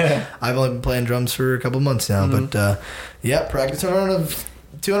 I've only been playing drums for a couple months now, but practice in front of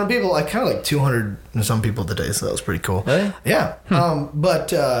 200 people. I kind of like 200 and some people today, so that was pretty cool. Really? Yeah.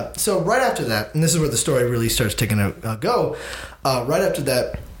 So right after that, and this is where the story really starts taking a go. Right after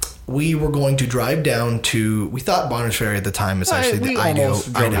that, we were going to drive down to, we thought Bonners Ferry at the time is actually we the Idaho,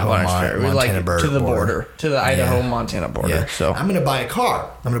 almost drove to Idaho Bonners Ferry. We Montana to the border, to the Idaho Yeah. Montana border. Yeah. So I'm going to buy a car.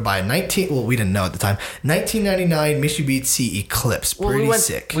 I'm going to buy a we didn't know at the time, 1999 Mitsubishi Eclipse. Pretty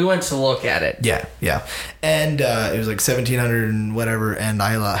sick. We went to look at it. Yeah, yeah. And it was like 1,700 and whatever. And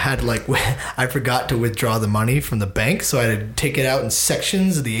I had like, I forgot to withdraw the money from the bank. So I had to take it out in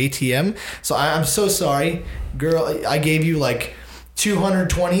sections of the ATM. So I'm so sorry, girl. I gave you like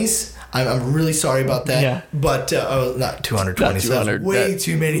 220s. I'm really sorry about that. Yeah. But, not 220s. Not That's 200, way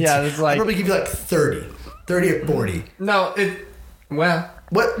too many. Yeah, it's like- I'll probably give you like 30 or 40. No, well.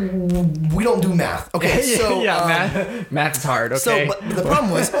 What? We don't do math. Okay, so math is hard. Okay. So, but the problem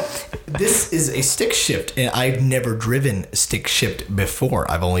was, this is a stick shift, and I've never driven stick shift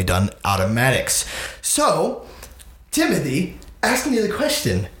before. I've only done automatics. So, Timothy, asking you the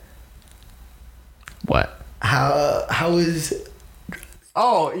question: what? How is?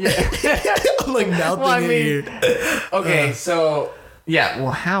 Oh yeah. I'm like mouthing Well, I it mean, here. Okay, so yeah.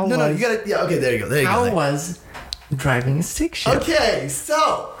 Well, how? No, was, you gotta. Yeah, okay, there you go. There you How go. was driving a stick shift? Okay,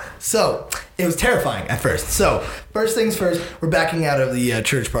 so it was terrifying at first. So first things first, we're backing out of the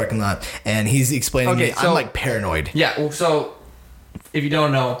church parking lot, and he's explaining to me, I'm like paranoid. Yeah. Well, so if you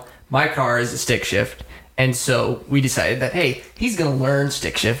don't know, my car is a stick shift, and so we decided that hey, he's gonna learn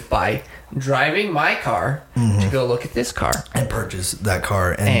stick shift by driving my car to go look at this car And purchase that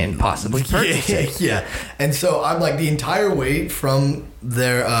car and possibly purchase it. Yeah. And so I'm like the entire way from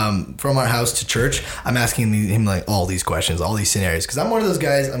there, from our house to church, I'm asking him like all these questions, all these scenarios, because I'm one of those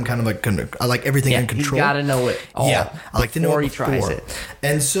guys. I'm kind of like I like everything in control. You gotta know it. All Yeah, I like to know it before he tries before. it.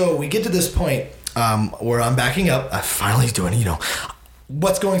 And so we get to this point where I'm backing up. I finally doing,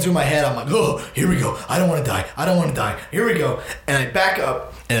 what's going through my head. I'm like, oh, here we go. I don't want to die. I don't want to die. Here we go. And I back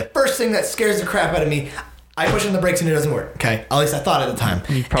up. And the first thing that scares the crap out of me, I push on the brakes and it doesn't work. Okay, at least I thought at the time.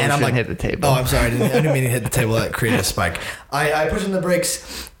 You probably and I'm shouldn't like, hit the table. Oh, I'm sorry. I didn't mean to hit the table. That created a spike. I push on the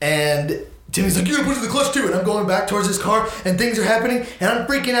brakes and Timmy's like, you gotta push on the clutch too. And I'm going back towards this car and things are happening and I'm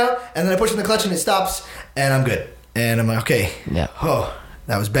freaking out. And then I push on the clutch and it stops and I'm good. And I'm like, okay. Yeah. Oh,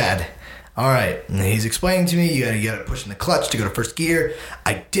 that was bad. All right. And he's explaining to me, you gotta push in the clutch to go to first gear.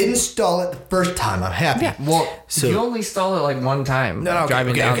 I didn't stall it the first time. I'm happy. Yeah. Well, so you only stalled it like one time. No,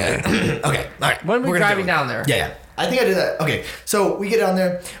 driving down there. Okay. All right. When We're we gonna driving do it. down there. Yeah. I think I did that. Okay. So we get down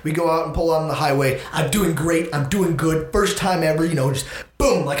there. We go out and pull out on the highway. I'm doing great. I'm doing good. First time ever, just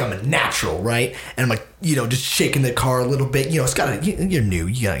boom, like I'm a natural, right? And I'm like, just shaking the car a little bit. It's gotta, you're new.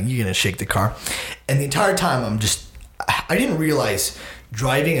 You're gonna shake the car. And the entire time I didn't realize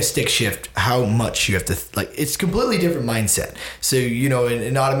driving a stick shift, how much you have to, it's completely different mindset. So,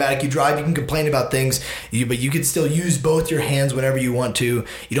 in automatic, you drive, you can complain about things, but you can still use both your hands whenever you want to.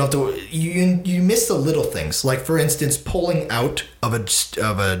 You don't have to, you miss the little things. Like, for instance, pulling out of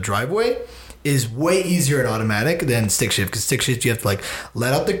a driveway is way easier in automatic than stick shift, because stick shift, you have to,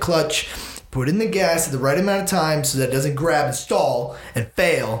 let out the clutch, put in the gas at the right amount of time so that it doesn't grab and stall and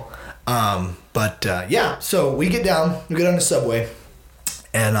fail. So we get down the subway.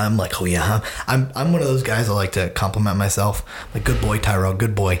 And I'm like, oh yeah, I'm one of those guys I like to compliment myself. Like, good boy, Tyrell,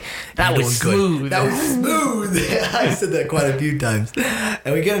 good boy. That You're was doing smooth. Good. That was smooth. I said that quite a few times.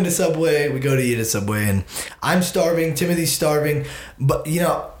 And we get into Subway, we go to eat at Subway, and I'm starving, Timothy's starving, but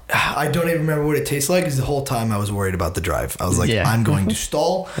I don't even remember what it tastes like because the whole time I was worried about the drive. I was like, Yeah. I'm going to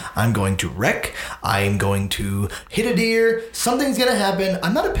stall. I'm going to wreck. I'm going to hit a deer. Something's going to happen.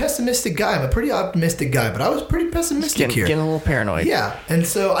 I'm not a pessimistic guy. I'm a pretty optimistic guy, but I was pretty pessimistic here. Getting a little paranoid. Yeah, and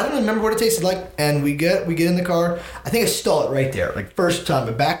so I don't remember what it tasted like, and we get in the car. I think I stall it right there, like first time.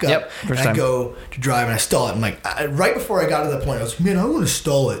 I back up, Yep, and first I time. go to drive, and I stall it. I'm like, right before I got to the point, I was, man, I want to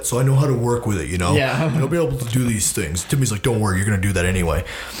stall it so I know how to work with it, Yeah. I'll be able to do these things. Timmy's like, don't worry, you're going to do that anyway.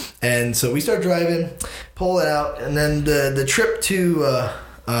 And so we start driving, pull it out, and then the trip to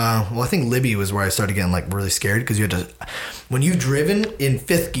I think Libby was where I started getting really scared, because you had to, when you've driven in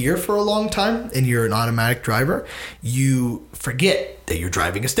fifth gear for a long time and you're an automatic driver, you forget that you're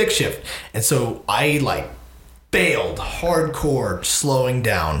driving a stick shift. And so I bailed hardcore, slowing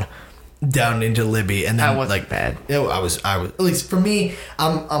down into Libby, and then That wasn't bad. I was at least for me.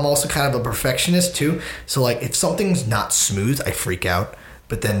 I'm also kind of a perfectionist too. So if something's not smooth, I freak out.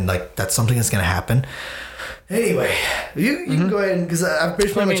 But then that's something that's gonna happen. Anyway, you can go ahead, because I've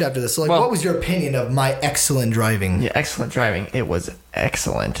pretty much after this. So what was your opinion of my excellent driving? Yeah, excellent driving. It was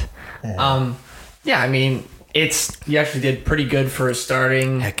excellent. Yeah. I mean, you actually did pretty good for a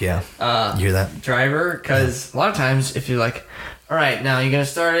starting Heck yeah. You hear that? driver, because a lot of times if you're like, all right, now you're gonna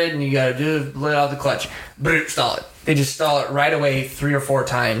start it and you gotta let out the clutch, stall it. they just stall it right away 3 or 4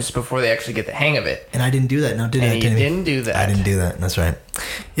 times before they actually get the hang of it. And I didn't do that. No, did I? And you didn't do that. I didn't do that. That's right.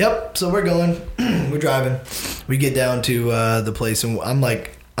 Yep. So we're going. We're driving. We get down to the place, and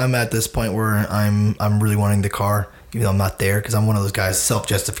I'm at this point where I'm really wanting the car, even though I'm not there, because I'm one of those guys,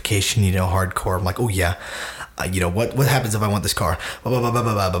 self-justification, hardcore. I'm like, oh yeah, what happens if I want this car? Blah, blah, blah,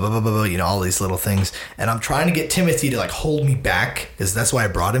 blah, blah, blah, blah, blah, blah, all these little things. And I'm trying to get Timothy to hold me back, because that's why I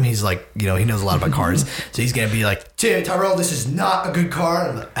brought him. He's like, he knows a lot about cars. So he's going to be like, Tyrell, this is not a good car.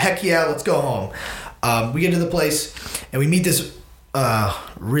 And I'm like, heck yeah, let's go home. We get to the place and we meet this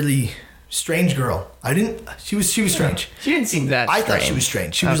really strange girl. She was strange. She didn't seem that I strange. thought she was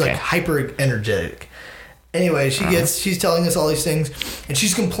strange. She was hyper energetic. Anyway, she's telling us all these things, and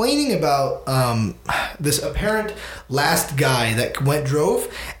she's complaining about this apparent last guy that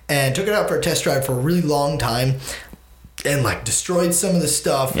drove and took it out for a test drive for a really long time, and destroyed some of the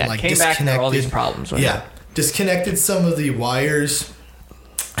stuff. Yeah, and came back and there were all these problems with it. Disconnected some of the wires.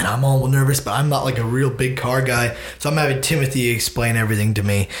 And I'm all nervous, but I'm not a real big car guy, so I'm having Timothy explain everything to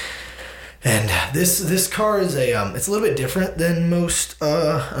me. And this car is it's a little bit different than most it's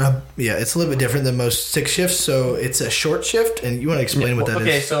a little bit different than most stick shifts. So it's a short shift, and you want to explain what that is?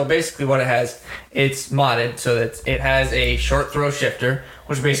 Okay, so basically what it has, it's modded so that it has a short throw shifter,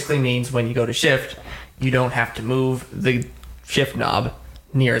 which basically means when you go to shift, you don't have to move the shift knob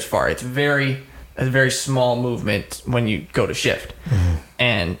near as far. It's a very small movement when you go to shift. Mm-hmm.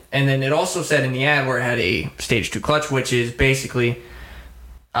 And then it also said in the ad where it had a stage 2 clutch, which is basically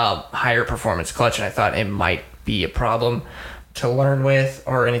higher performance clutch, and I thought it might be a problem to learn with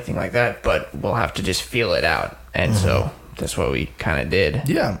or anything like that, but we'll have to just feel it out. And so that's what we kind of did.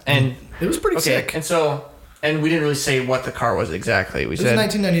 Yeah. And it was pretty sick. And we didn't really say what the car was exactly. We said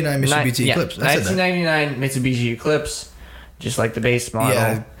 1999 Mitsubishi Eclipse. 1999 Mitsubishi Eclipse, just like the base model.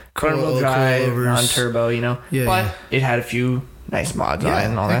 Yeah. Front-wheel drive, non-turbo, but it had a few nice mods on it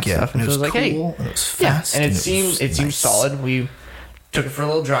and all that stuff. And so it was like, cool, and it was fast. And it seemed solid. We took it for a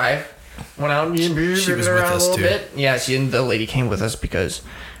little drive, went out and she was around with us a little too. bit. Yeah, the lady came with us because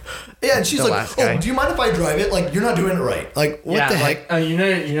and she's the like, last guy. do you mind if I drive it? You're not doing it right. What the heck? You're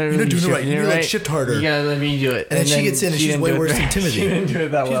not You're not doing it right. You need to shift harder. You gotta let me do it. And then she gets in and she's way worse than Timothy. She didn't do it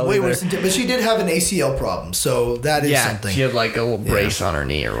that well. She's way worse than Timothy. But she did have an ACL problem, so that is something. She had a little brace on her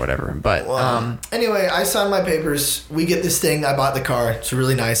knee or whatever. But anyway, I signed my papers. We get this thing. I bought the car. It's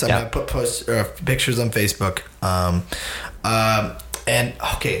really nice. I'm gonna put pictures on Facebook. And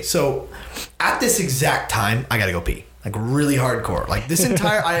okay, so at this exact time, I gotta go pee. Really hardcore. This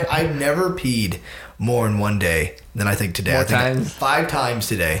entire, I've never peed more in one day than I think today. More I think times? 5 times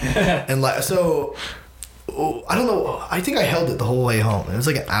today. And so, I don't know. I think I held it the whole way home. It was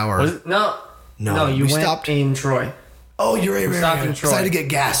an hour. No, you went stopped in Troy. Oh, you're right. Stopped in Troy. I had to get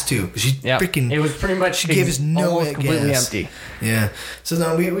gas too. It was pretty much. She gave us no almost completely gas. empty. Yeah. So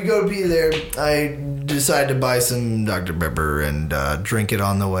now we go to pee there. I decide to buy some Dr. Pepper and drink it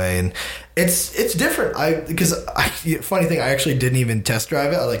on the way, and it's different. Funny thing, I actually didn't even test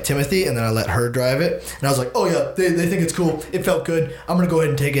drive it. I like Timothy, and then I let her drive it, and I was like, oh yeah, they think it's cool. It felt good. I'm gonna go ahead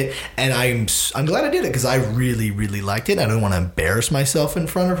and take it, and I'm glad I did it because I really really liked it. I don't want to embarrass myself in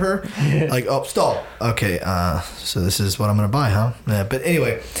front of her. Stall. Okay. So this is what I'm gonna buy, huh? Yeah, but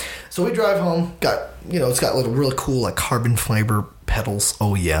anyway, so we drive home. It's got really cool carbon fiber pedals.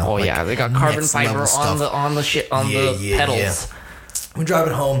 Oh yeah. Oh yeah, they got carbon fiber on the pedals. Yeah. We're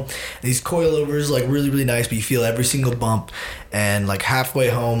driving home. These coilovers really really nice, but you feel every single bump. And halfway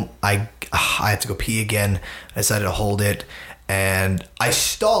home, I had to go pee again. I decided to hold it. And I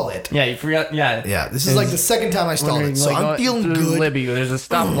stall it. Yeah, you forgot. Yeah. Yeah, this is the second time I stalled it. So I'm feeling good. Libby, there's a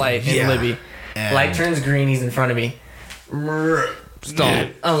stoplight in Libby. And light turns green. He's in front of me. Stall.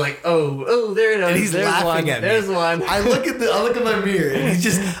 I'm like, oh, there it is. And he's There's laughing one. at me. There's one. I look at my mirror, and he's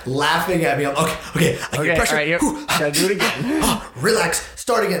just laughing at me. I'm okay. I get pressure. All right, gotta do it again. Relax.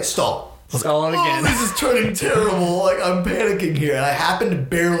 Start again. Stall. Stall it again. This is turning terrible. I'm panicking here, and I happen to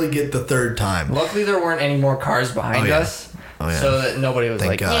barely get the third time. Luckily, there weren't any more cars behind us. Oh, yeah. So that nobody was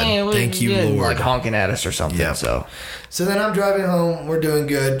Thank God. Thank you, Lord. Honking at us or something. Yep. So then I'm driving home. We're doing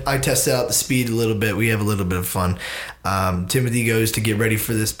good. I tested out the speed a little bit. We have a little bit of fun. Timothy goes to get ready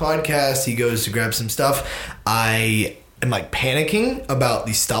for this podcast. He goes to grab some stuff. I am panicking about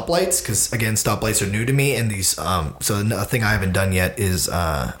these stoplights because, again, stoplights are new to me. And these, so the thing I haven't done yet is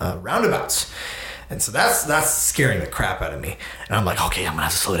roundabouts. And so that's scaring the crap out of me. And I'm like, okay, I'm going to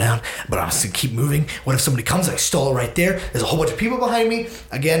have to slow down, but I'm just going to keep moving. What if somebody comes? I stall it right there. There's a whole bunch of people behind me.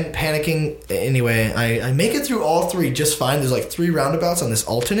 Again, panicking. Anyway, I make it through all 3 just fine. There's 3 roundabouts on this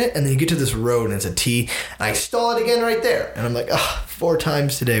alternate, and then you get to this road, and it's a T, and I stall it again right there. And I'm like, 4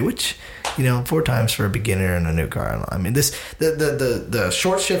 times today, which 4 times for a beginner in a new car. I mean, the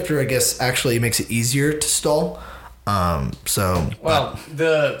short shifter, I guess, actually makes it easier to stall. Not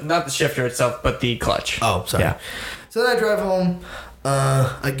the shifter itself, but the clutch. Oh, sorry. Yeah. So then I drive home.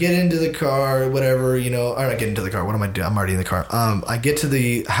 I get into the car, whatever, or not get into the car. What am I doing? I'm already in the car. I get to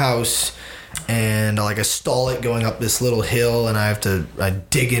the house and I stall it going up this little hill, and I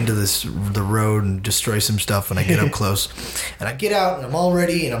dig into the road and destroy some stuff when I get up close. And I get out and I'm all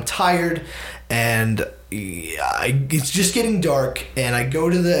ready and I'm tired, and it's just getting dark, and I go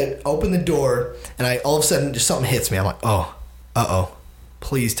to open the door, and all of a sudden just something hits me. I'm like, oh, uh-oh.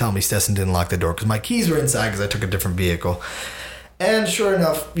 Please tell me Stetson didn't lock the door, because my keys were inside because I took a different vehicle. And sure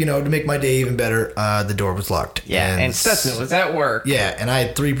enough, to make my day even better, the door was locked. Yeah, and Stetson was at work. Yeah, and I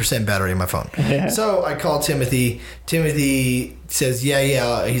had 3% battery in my phone. Yeah. So I called Timothy. Timothy says,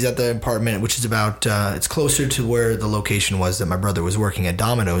 yeah, he's at the apartment, which is about, it's closer to where the location was that my brother was working at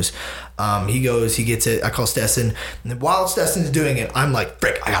Domino's. He goes, he gets it. I call Stetson. And while Stetson's doing it, I'm like,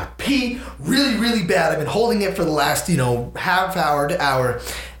 frick, I gotta pee really, really bad. I've been holding it for the last, half hour to hour.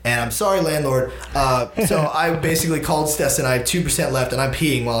 And I'm sorry, landlord. So I basically called Stetson. I have 2% left, and I'm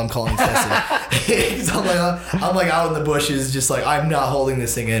peeing while I'm calling Stetson. So I'm out in the bushes, just I'm not holding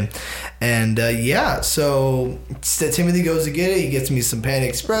this thing in. And so Timothy goes to get it. He gets me some Panda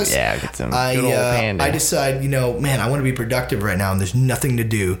Express. Yeah, get some good old Panda. I decide, man, I want to be productive right now, and there's nothing to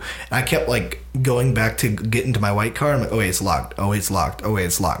do. And I kept going back to get into my white car. I'm like, oh wait, it's locked. Oh wait, it's locked. Oh wait,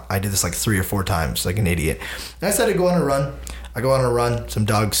 it's locked. I did this 3 or 4 times, like an idiot. And I decided to go on a run. I go on a run. Some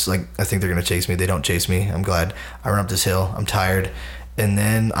dogs, I think they're going to chase me. They don't chase me. I'm glad. I run up this hill. I'm tired. And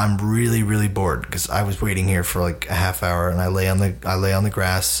then I'm really, really bored because I was waiting here for a half hour, and I lay on the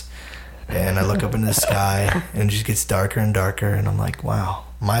grass, and I look up into the sky, and it just gets darker and darker, and I'm like, wow,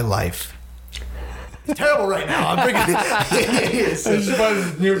 my life is terrible right now. I'm freaking I just bought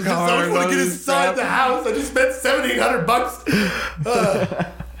this new car. I want to get inside the house. I just spent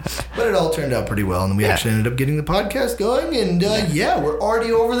 $1,700. But it all turned out pretty well, and we actually ended up getting the podcast going, and we're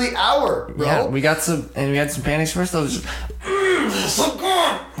already over the hour, bro. Yeah, we had some Panda Express. Those so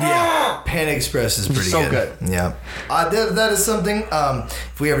good. Yeah, Panda Express is pretty good. Yeah, that is something.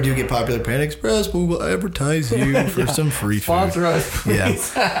 If we ever do get popular, Panda Express, we will advertise you for some free food. Sponsor us,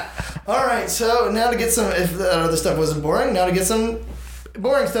 please. Yeah. All right, so now to get some. If that other stuff wasn't boring, now to get some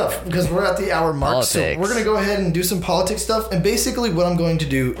boring stuff, because we're at the hour mark. Politics. So we're going to go ahead and do some politics stuff. And basically what I'm going to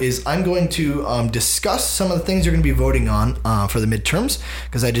do is I'm going to discuss some of the things you're going to be voting on for the midterms,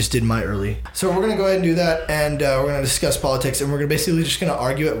 because I just did my early. So we're going to go ahead and do that, and we're going to discuss politics, and we're going to basically just going to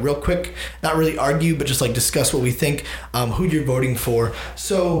argue it real quick. Not really argue, but just discuss what we think, who you're voting for.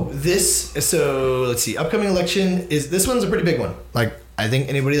 So let's see, upcoming election this one's a pretty big one. I think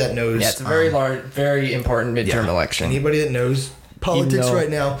anybody that knows. Yeah, it's a very large, very important midterm election. Anybody that knows politics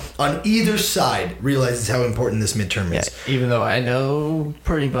right now on either side realizes how important this midterm is. Even though I know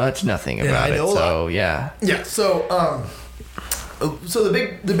pretty much nothing about it. So yeah. Yeah. So the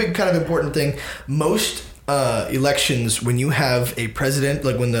big kind of important thing, most elections, when you have a president,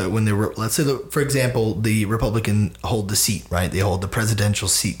 let's say for example the Republican hold the seat, right? They hold the presidential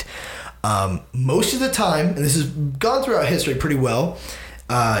seat. Most of the time, and this has gone throughout history pretty well,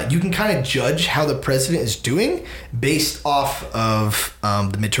 you can kind of judge how the president is doing based off of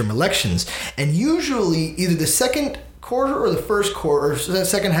the midterm elections. And usually either the second quarter or the first quarter, so that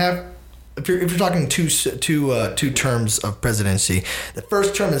second half, if you're talking two terms of presidency, the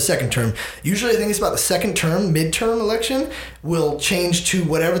first term and the second term, usually I think it's about the second term, midterm election, will change to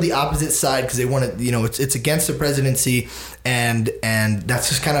whatever the opposite side, because they want to, it's against the presidency, and that's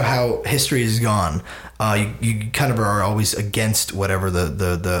just kind of how history has gone. You kind of are always against whatever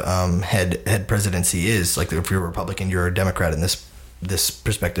the head presidency is. Like if you're a Republican, you're a Democrat in this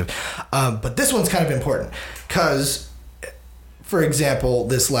perspective. But this one's kind of important because, for example,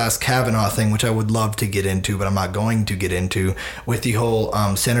 this last Kavanaugh thing, which I would love to get into, but I'm not going to get into, with the whole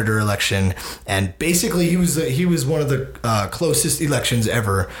senator election, and basically he was one of the closest elections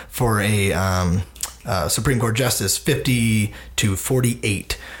ever for a Supreme Court justice,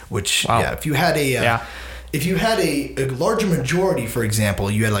 50-48, which if you had if you had a larger majority, for example,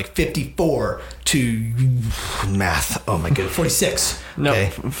 you had 54 to math. Oh my goodness, 46. No, okay.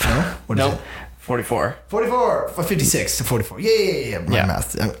 What is it? 44. 44, 56 to 44. Yeah. My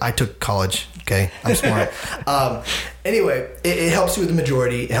math. I took college. Okay, I'm smart. Anyway, it helps you with the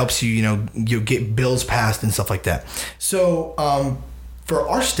majority. It helps you, you get bills passed and stuff like that. So, for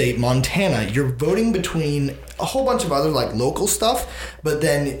our state, Montana, you're voting between a whole bunch of other like local stuff, but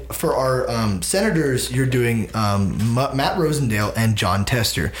then for our senators, you're doing Matt Rosendale and John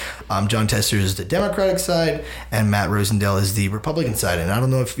Tester. John Tester is the Democratic side, and Matt Rosendale is the Republican side. And I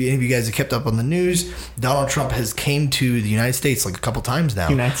don't know if any of you guys have kept up on the news. Donald Trump has came to the United States like a couple times now.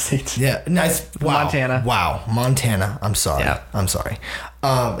 United States. Yeah, nice. Wow. Montana. Wow, Montana. I'm sorry. Yeah. I'm sorry.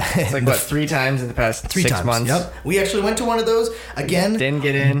 It's like, what, 3 times in the past 3 6 times. months? Yep. We actually went to one of those. Again. Didn't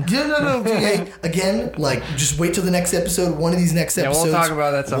get in. No. Okay. Again, like, just wait till the next episode. One of these next episodes. We'll talk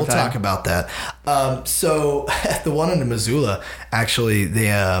about that sometime. We'll talk about that. So, the one in Missoula, actually,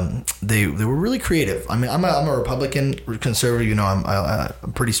 they were really creative. I mean, I'm a Republican, conservative. You know,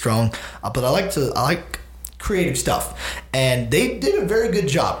 I'm pretty strong. But I like creative stuff. And they did a very good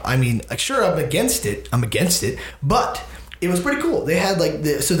job. I mean, sure, I'm against it, but it was pretty cool. They had like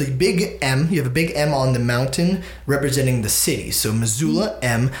the big M. You have a big M on the mountain representing the city. So Missoula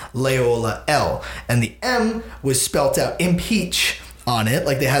M, Loyola L, and the M was spelt out impeach on it.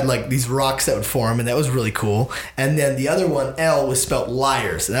 Like they had like these rocks that would form, and that was really cool. And then the other one L was spelt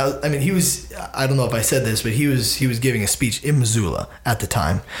liars. And he was. I don't know if I said this, but he was giving a speech in Missoula at the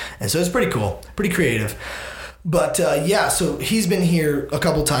time, and so it's pretty cool, pretty creative. But so he's been here a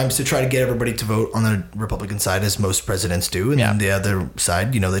couple times to try to get everybody to vote on the Republican side, as most presidents do, and then the other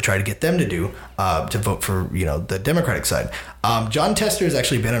side, they try to get them to vote for the Democratic side. John Tester has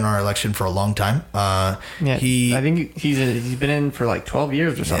actually been in our election for a long time. I think he's been in for like 12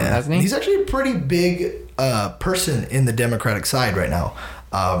 years or something, hasn't he? He's actually a pretty big person in the Democratic side right now,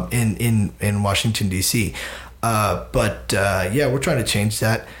 in Washington D.C. But we're trying to change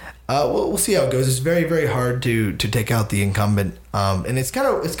that. We'll see how it goes. It's very, very hard to take out the incumbent, and it's kind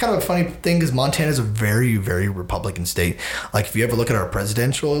of a funny thing because Montana is a very, very Republican state. Like if you ever look at our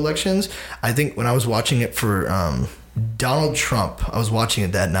presidential elections, I think when I was watching it for Donald Trump, I was watching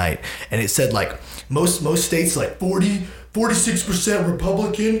it that night, and it said like most states like 46%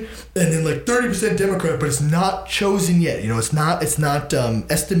 Republican and then like 30% Democrat, but it's not chosen yet. It's not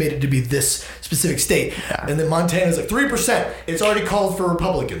estimated to be this specific state. Yeah. And then Montana's like 3%. It's already called for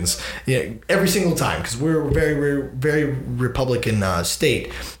Republicans. Every single time because we're a very, very, very Republican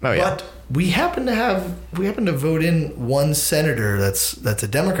state. Oh, yeah. But we happen to vote in one senator that's a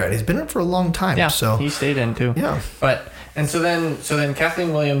Democrat. He's been in for a long time. Yeah, so he stayed in too. Yeah. So then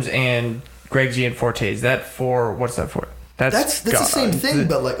Kathleen Williams and Greg Gianforte, is that for, what's that for? That's the same thing,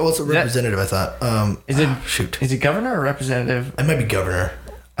 but like, it's a representative, I thought. Is it governor or representative? It might be governor.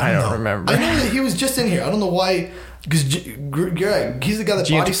 I don't remember. I know that he was just in here. I don't know why, because Greg, he's the guy that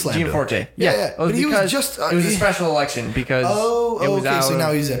body slammed him. Gianforte. Yeah. But he was just... it was a special election because it was out. So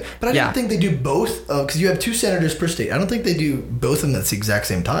now he's in. But I don't think they do both, because you have 2 senators per state. I don't think they do both of them at the exact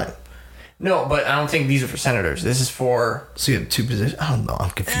same time. No, but I don't think these are for senators. This is for... So you have 2 positions? I don't know.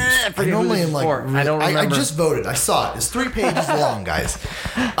 I'm confused. I don't remember. I just voted. I saw it. It's 3 pages long, guys.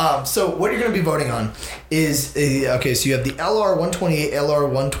 So what you're going to be voting on is... so you have the LR 128, LR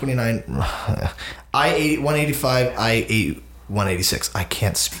 129, I 185, I 186. I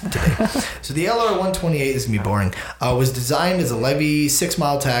can't speak today. So the LR 128 is going to be boring. Was designed as a levy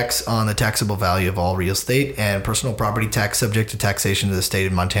 6-mile tax on the taxable value of all real estate and personal property tax subject to taxation to the state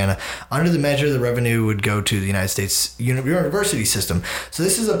of Montana. Under the measure, the revenue would go to the United States university system. So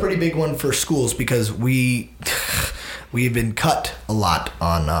this is a pretty big one for schools because we've been cut a lot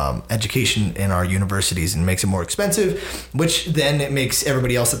on education in our universities and makes it more expensive, which then it makes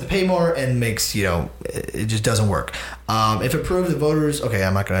everybody else have to pay more and makes, it just doesn't work. If approved, the voters,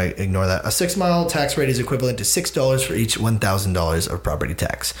 I'm not going to ignore that. A 6-mile tax rate is equivalent to $6 for each $1,000 of property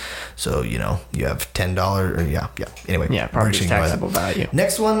tax. So, you have $10 Anyway. Property taxable value.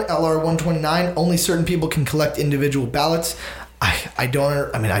 Next one, LR 129, only certain people can collect individual ballots. I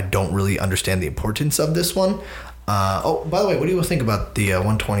don't really understand the importance of this one. By the way, what do you think about the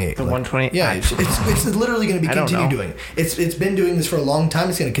 128? The 128? Yeah, it's literally going to be continue doing. It's been doing this for a long time.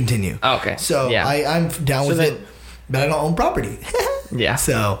 It's going to continue. Oh, okay. So yeah. I'm down with it, but I don't own property. Yeah.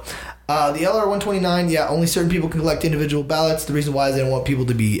 So the LR 129, only certain people can collect individual ballots. The reason why is they don't want people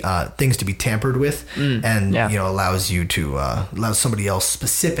to be things to be tampered with, and allows you to allow somebody else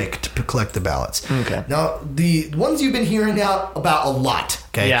specific to collect the ballots. Okay. Now the ones you've been hearing out about a lot.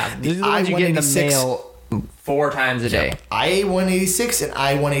 Okay. Yeah. These are the ones you get in the mail 4 times a day. I-186 and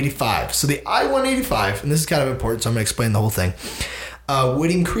I-185. So the I-185, and this is kind of important, so I'm going to explain the whole thing,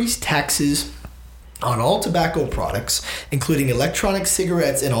 would increase taxes on all tobacco products, including electronic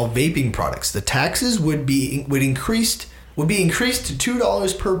cigarettes and all vaping products. The taxes would be increased to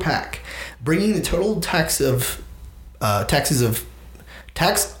 $2 per pack, bringing the total tax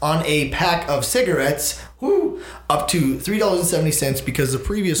on a pack of cigarettes Woo! Up to $3.70 because the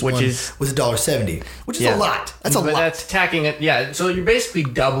previous one was $1.70, which is a lot. That's a lot. That's tacking it. Yeah. So you're basically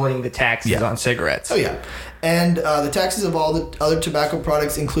doubling the taxes on cigarettes. Oh yeah. And the taxes of all the other tobacco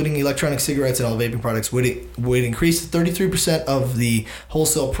products, including electronic cigarettes and all vaping products, would increase to 33% of the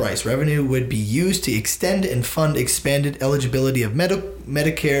wholesale price. Revenue would be used to extend and fund expanded eligibility of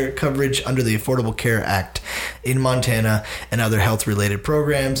Medicare coverage under the Affordable Care Act in Montana and other health-related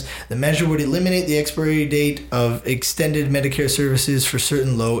programs. The measure would eliminate the expiry date of extended Medicare services for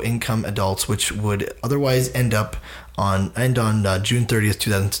certain low-income adults, which would otherwise end on June 30th,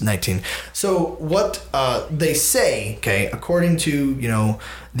 2019. So what they say, okay, according to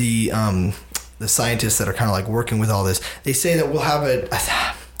the scientists that are kind of like working with all this, they say that we'll have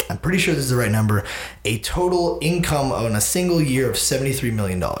I'm pretty sure this is the right number, a total income on a single year of $73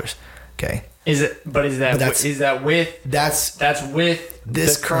 million. Okay. Is that with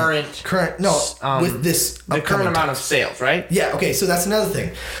this current with this the current amount of sales, right? Yeah, okay, so that's another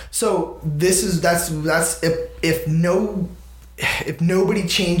thing. So that's if nobody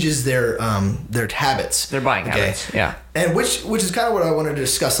changes their habits, their buying habits, yeah. And which is kind of what I wanted to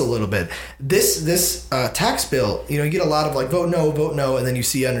discuss a little bit. This tax bill, you get a lot of like vote no, and then you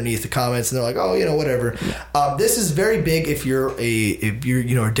see underneath the comments and they're like, oh, whatever. Yeah. This is very big if you're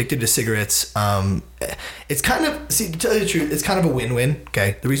addicted to cigarettes. It's kind of, to tell you the truth, it's kind of a win-win.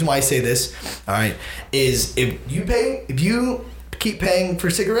 Okay, the reason why I say this, all right, is if you keep paying for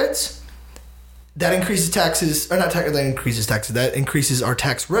cigarettes, that increases taxes, or not tax, that increases taxes, that increases our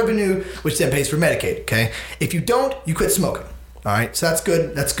tax revenue, which then pays for Medicaid, okay? If you don't, you quit smoking, all right? So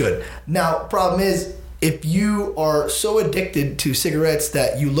that's good. Now, problem is, if you are so addicted to cigarettes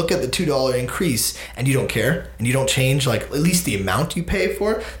that you look at the $2 increase and you don't care, and you don't change, like, at least the amount you pay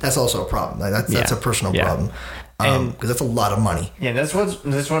for, that's also a problem. That's a personal problem, because that's a lot of money. Yeah, that's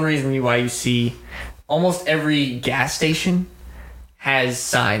one reason why you see almost every gas station has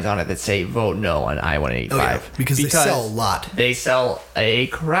signs on it that say vote no on I-185. Oh, yeah, because they sell a lot. They sell a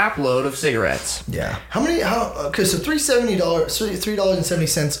crap load of cigarettes. Yeah. Okay, so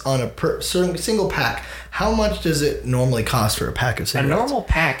 $3.70 on a single pack. How much does it normally cost for a pack of cigarettes? A normal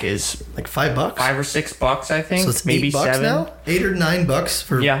pack is like $5? $5 or $6, I think. So it's maybe $8 $7 now? $8 or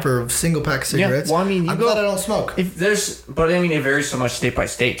 $9 for a single pack of cigarettes. Yeah. Well, I mean, I'm glad I don't smoke. It varies so much state by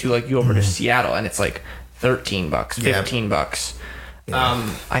state too. Like you go over to Seattle and it's like $13, $15. Yeah.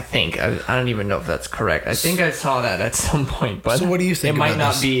 I think I don't even know if that's correct. I think I saw that at some point, but so what do you think? It might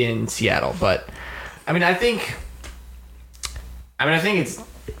not be in Seattle, but I think it's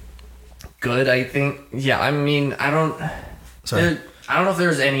good. I think, I don't know if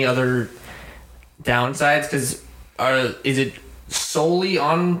there's any other downsides because is it solely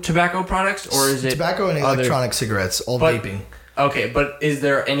on tobacco products or is it tobacco and electronic cigarettes, vaping? Okay, but is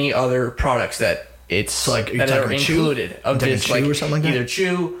there any other products that it's like that are included of just like or something like either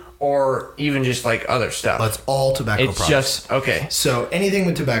chew or even just like other stuff? That's all tobacco products. It's just okay. So anything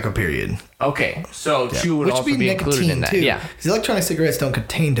with tobacco, period. Okay, so chew would also be included in that. Too. Yeah, because electronic cigarettes don't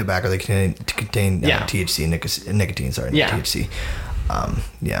contain tobacco; they contain THC, nicotine. Sorry, not THC.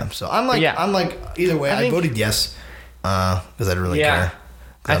 So I'm like either way. I voted yes because I didn't really care.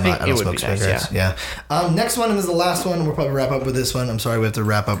 I think it would be nice, yeah. Next one, and this is the last one. We'll probably wrap up with this one. I'm sorry, we have to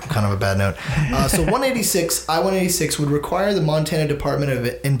wrap up kind of a bad note. So I-186 would require the Montana Department of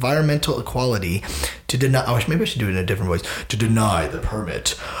Environmental Equality to deny... maybe I should do it in a different voice. To deny the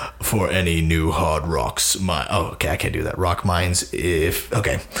permit for any new hard rocks mine. Oh, okay, I can't do that. Rock mines if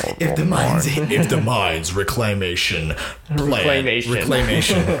the mines reclamation plan...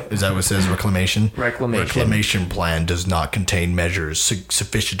 Reclamation. Is that what it says? Reclamation plan does not contain measures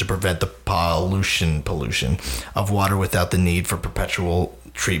sufficient to prevent the pollution of water without the need for perpetual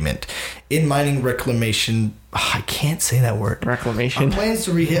treatment. In mining reclamation, I can't say that word. Reclamation. Plans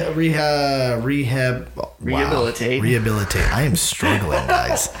to rehabilitate. I am struggling,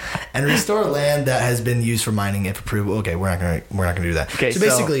 guys. And restore land that has been used for mining if approved. Okay, we're not gonna do that. Okay, so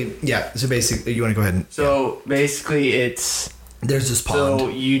basically, you want to go ahead and... basically, it's... There's this pond. So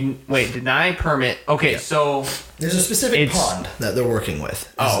deny permit. Okay, so there's a specific pond that they're working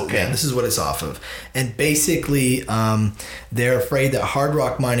with. This is what it's off of. And basically, they're afraid that hard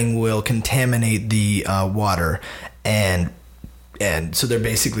rock mining will contaminate the water, and so they're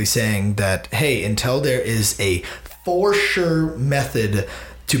basically saying that, hey, until there is a for sure method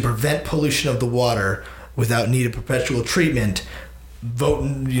to prevent pollution of the water without need of perpetual treatment,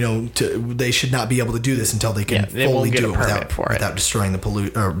 they should not be able to do this until they can fully do it without destroying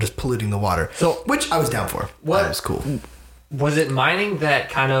just polluting the water. So, which I was down for. That was cool. Was it mining that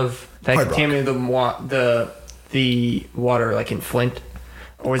contaminated the water like in Flint,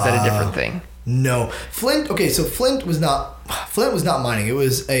 or was that a different thing? No. Flint. Okay, so Flint was not mining. It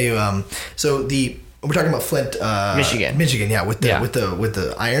was a we're talking about Flint, Michigan, yeah, with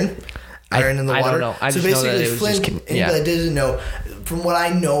the iron in the water. I don't know. I so just know basically, that it was Flint. just Anybody that doesn't know, from what I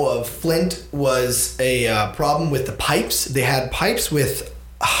know of, Flint was a problem with the pipes. They had pipes with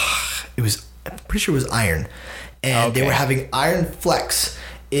I'm pretty sure it was iron, and they were having iron flecks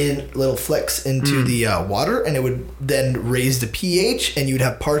into the water, and it would then raise the pH, and you would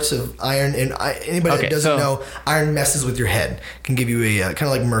have parts of iron. And anybody that doesn't know, iron messes with your head. Can give you a kind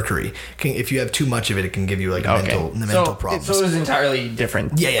of like mercury. If you have too much of it, it can give you like mental problems. So it was entirely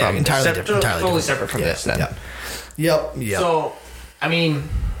different. Yeah, entirely different. Totally separate from this then. Yep. So, I mean,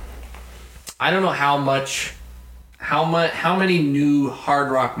 I don't know how many new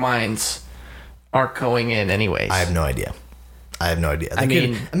hard rock mines are going in anyways. I have no idea. And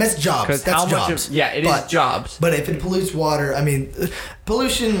that's jobs. That's jobs. It is jobs. But if it pollutes water, I mean,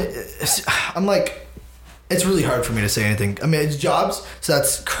 pollution, I'm like, it's really hard for me to say anything. I mean, it's jobs, so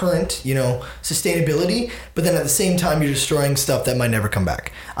that's current, sustainability. But then at the same time, you're destroying stuff that might never come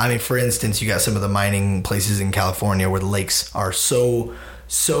back. I mean, for instance, you got some of the mining places in California where the lakes are so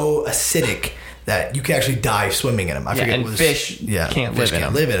acidic that you can actually die swimming in them. I forget fish can't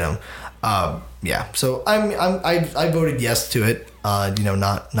live in them. So I voted yes to it.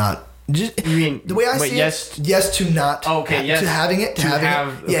 Not just you mean the way I see yes, it. Yes to not. Okay. Yes to having it.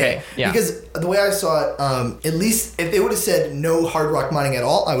 Yeah. Because the way I saw it, at least if they would have said no hard rock mining at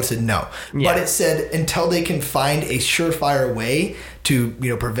all, I would have said no. Yeah. But it said until they can find a surefire way to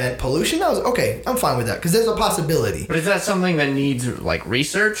prevent pollution. I was okay. I'm fine with that because there's a possibility. But is that something that needs like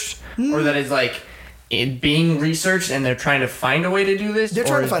research, or that is like it being researched and they're trying to find a way to do this? They're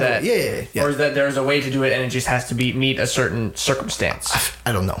trying to find a way. Yeah. Or is that there's a way to do it and it just has to meet a certain circumstance?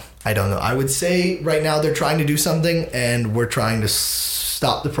 I don't know. I would say right now they're trying to do something and we're trying to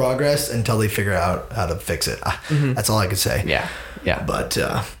stop the progress until they figure out how to fix it. That's all I could say. Yeah. But,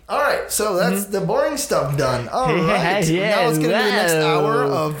 all right. So that's the boring stuff done. All right. Yeah, now let's get into the next hour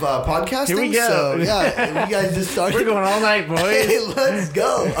of podcasting. Here we go. So, yeah, you guys just started. We're going all night, boys. Hey, let's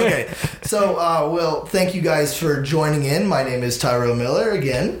go. Okay. So, thank you guys for joining in. My name is Tyrell Miller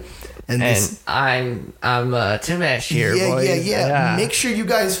again. And I'm Tim Ash here, boys. Yeah. Make sure you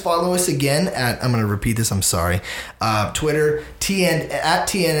guys follow us again at, I'm going to repeat this, I'm sorry, Twitter, at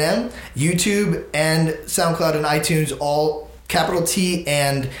TNM, YouTube, and SoundCloud and iTunes, all capital T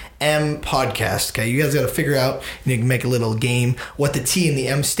and M podcast. Okay, you guys got to figure out. You can make a little game what the T and the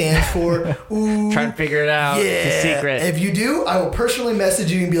M stand for. Ooh, try and figure it out. Yeah, it's a secret. If you do, I will personally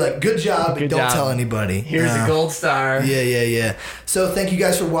message you and be like, "Good job," and don't tell anybody. Here's a gold star. Yeah. So thank you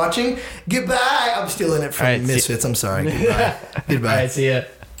guys for watching. Goodbye. I'm stealing it from Misfits. I'm sorry. Goodbye. All right, see ya.